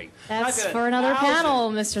 I agree. That's for another panel,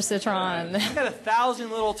 Mr. Citron. I've got 1,000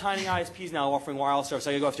 little tiny ISPs now offering wireless service.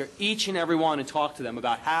 I got to go after each and every one and talk to them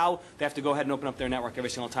about how they have to go ahead and open up their network every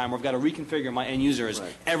single time. Or I've got to reconfigure my end users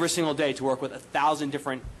every single day to work with 1,000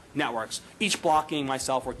 different networks, each blocking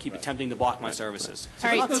myself or keep attempting to block my services. All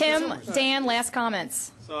right, Tim, Dan, last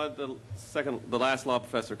comments. So the last law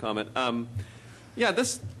professor comment. Yeah,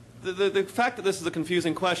 the fact that this is a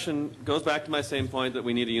confusing question goes back to my same point that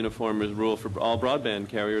we need a uniform rule for all broadband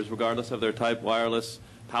carriers, regardless of their type, wireless,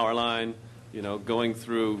 power line, you know, going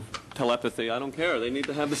through telepathy. I don't care. They need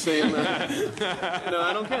to have the same. No,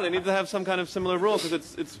 I don't care. They need to have some kind of similar rule,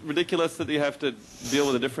 because it's ridiculous that you have to deal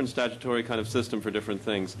with a different statutory kind of system for different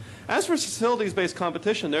things. As for facilities-based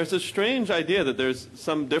competition, there's a strange idea that there's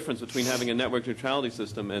some difference between having a network neutrality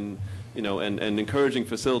system and, you know, and encouraging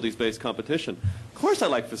facilities-based competition. Of course,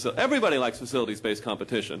 everybody likes facilities-based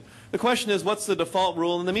competition. The question is, what's the default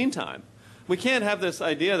rule in the meantime? We can't have this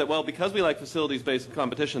idea that, well, because we like facilities-based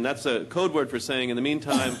competition, that's a code word for saying, in the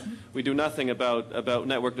meantime, we do nothing about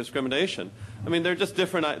network discrimination. I mean, they're just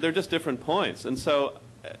different points. And so,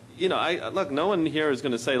 you know, look, no one here is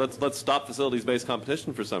going to say, let's stop facilities-based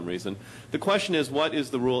competition for some reason. The question is, what is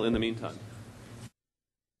the rule in the meantime?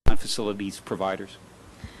 On facilities providers.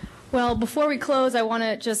 Well, before we close, I want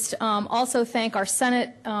to just also thank our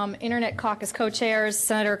Senate Internet Caucus co-chairs,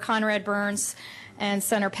 Senator Conrad Burns and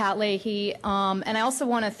Senator Pat Leahy. And I also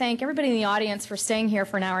want to thank everybody in the audience for staying here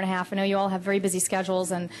for an hour and a half. I know you all have very busy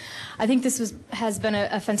schedules, and I think this has been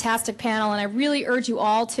a fantastic panel, and I really urge you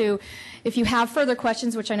all to, if you have further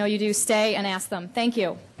questions, which I know you do, stay and ask them. Thank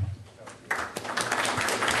you.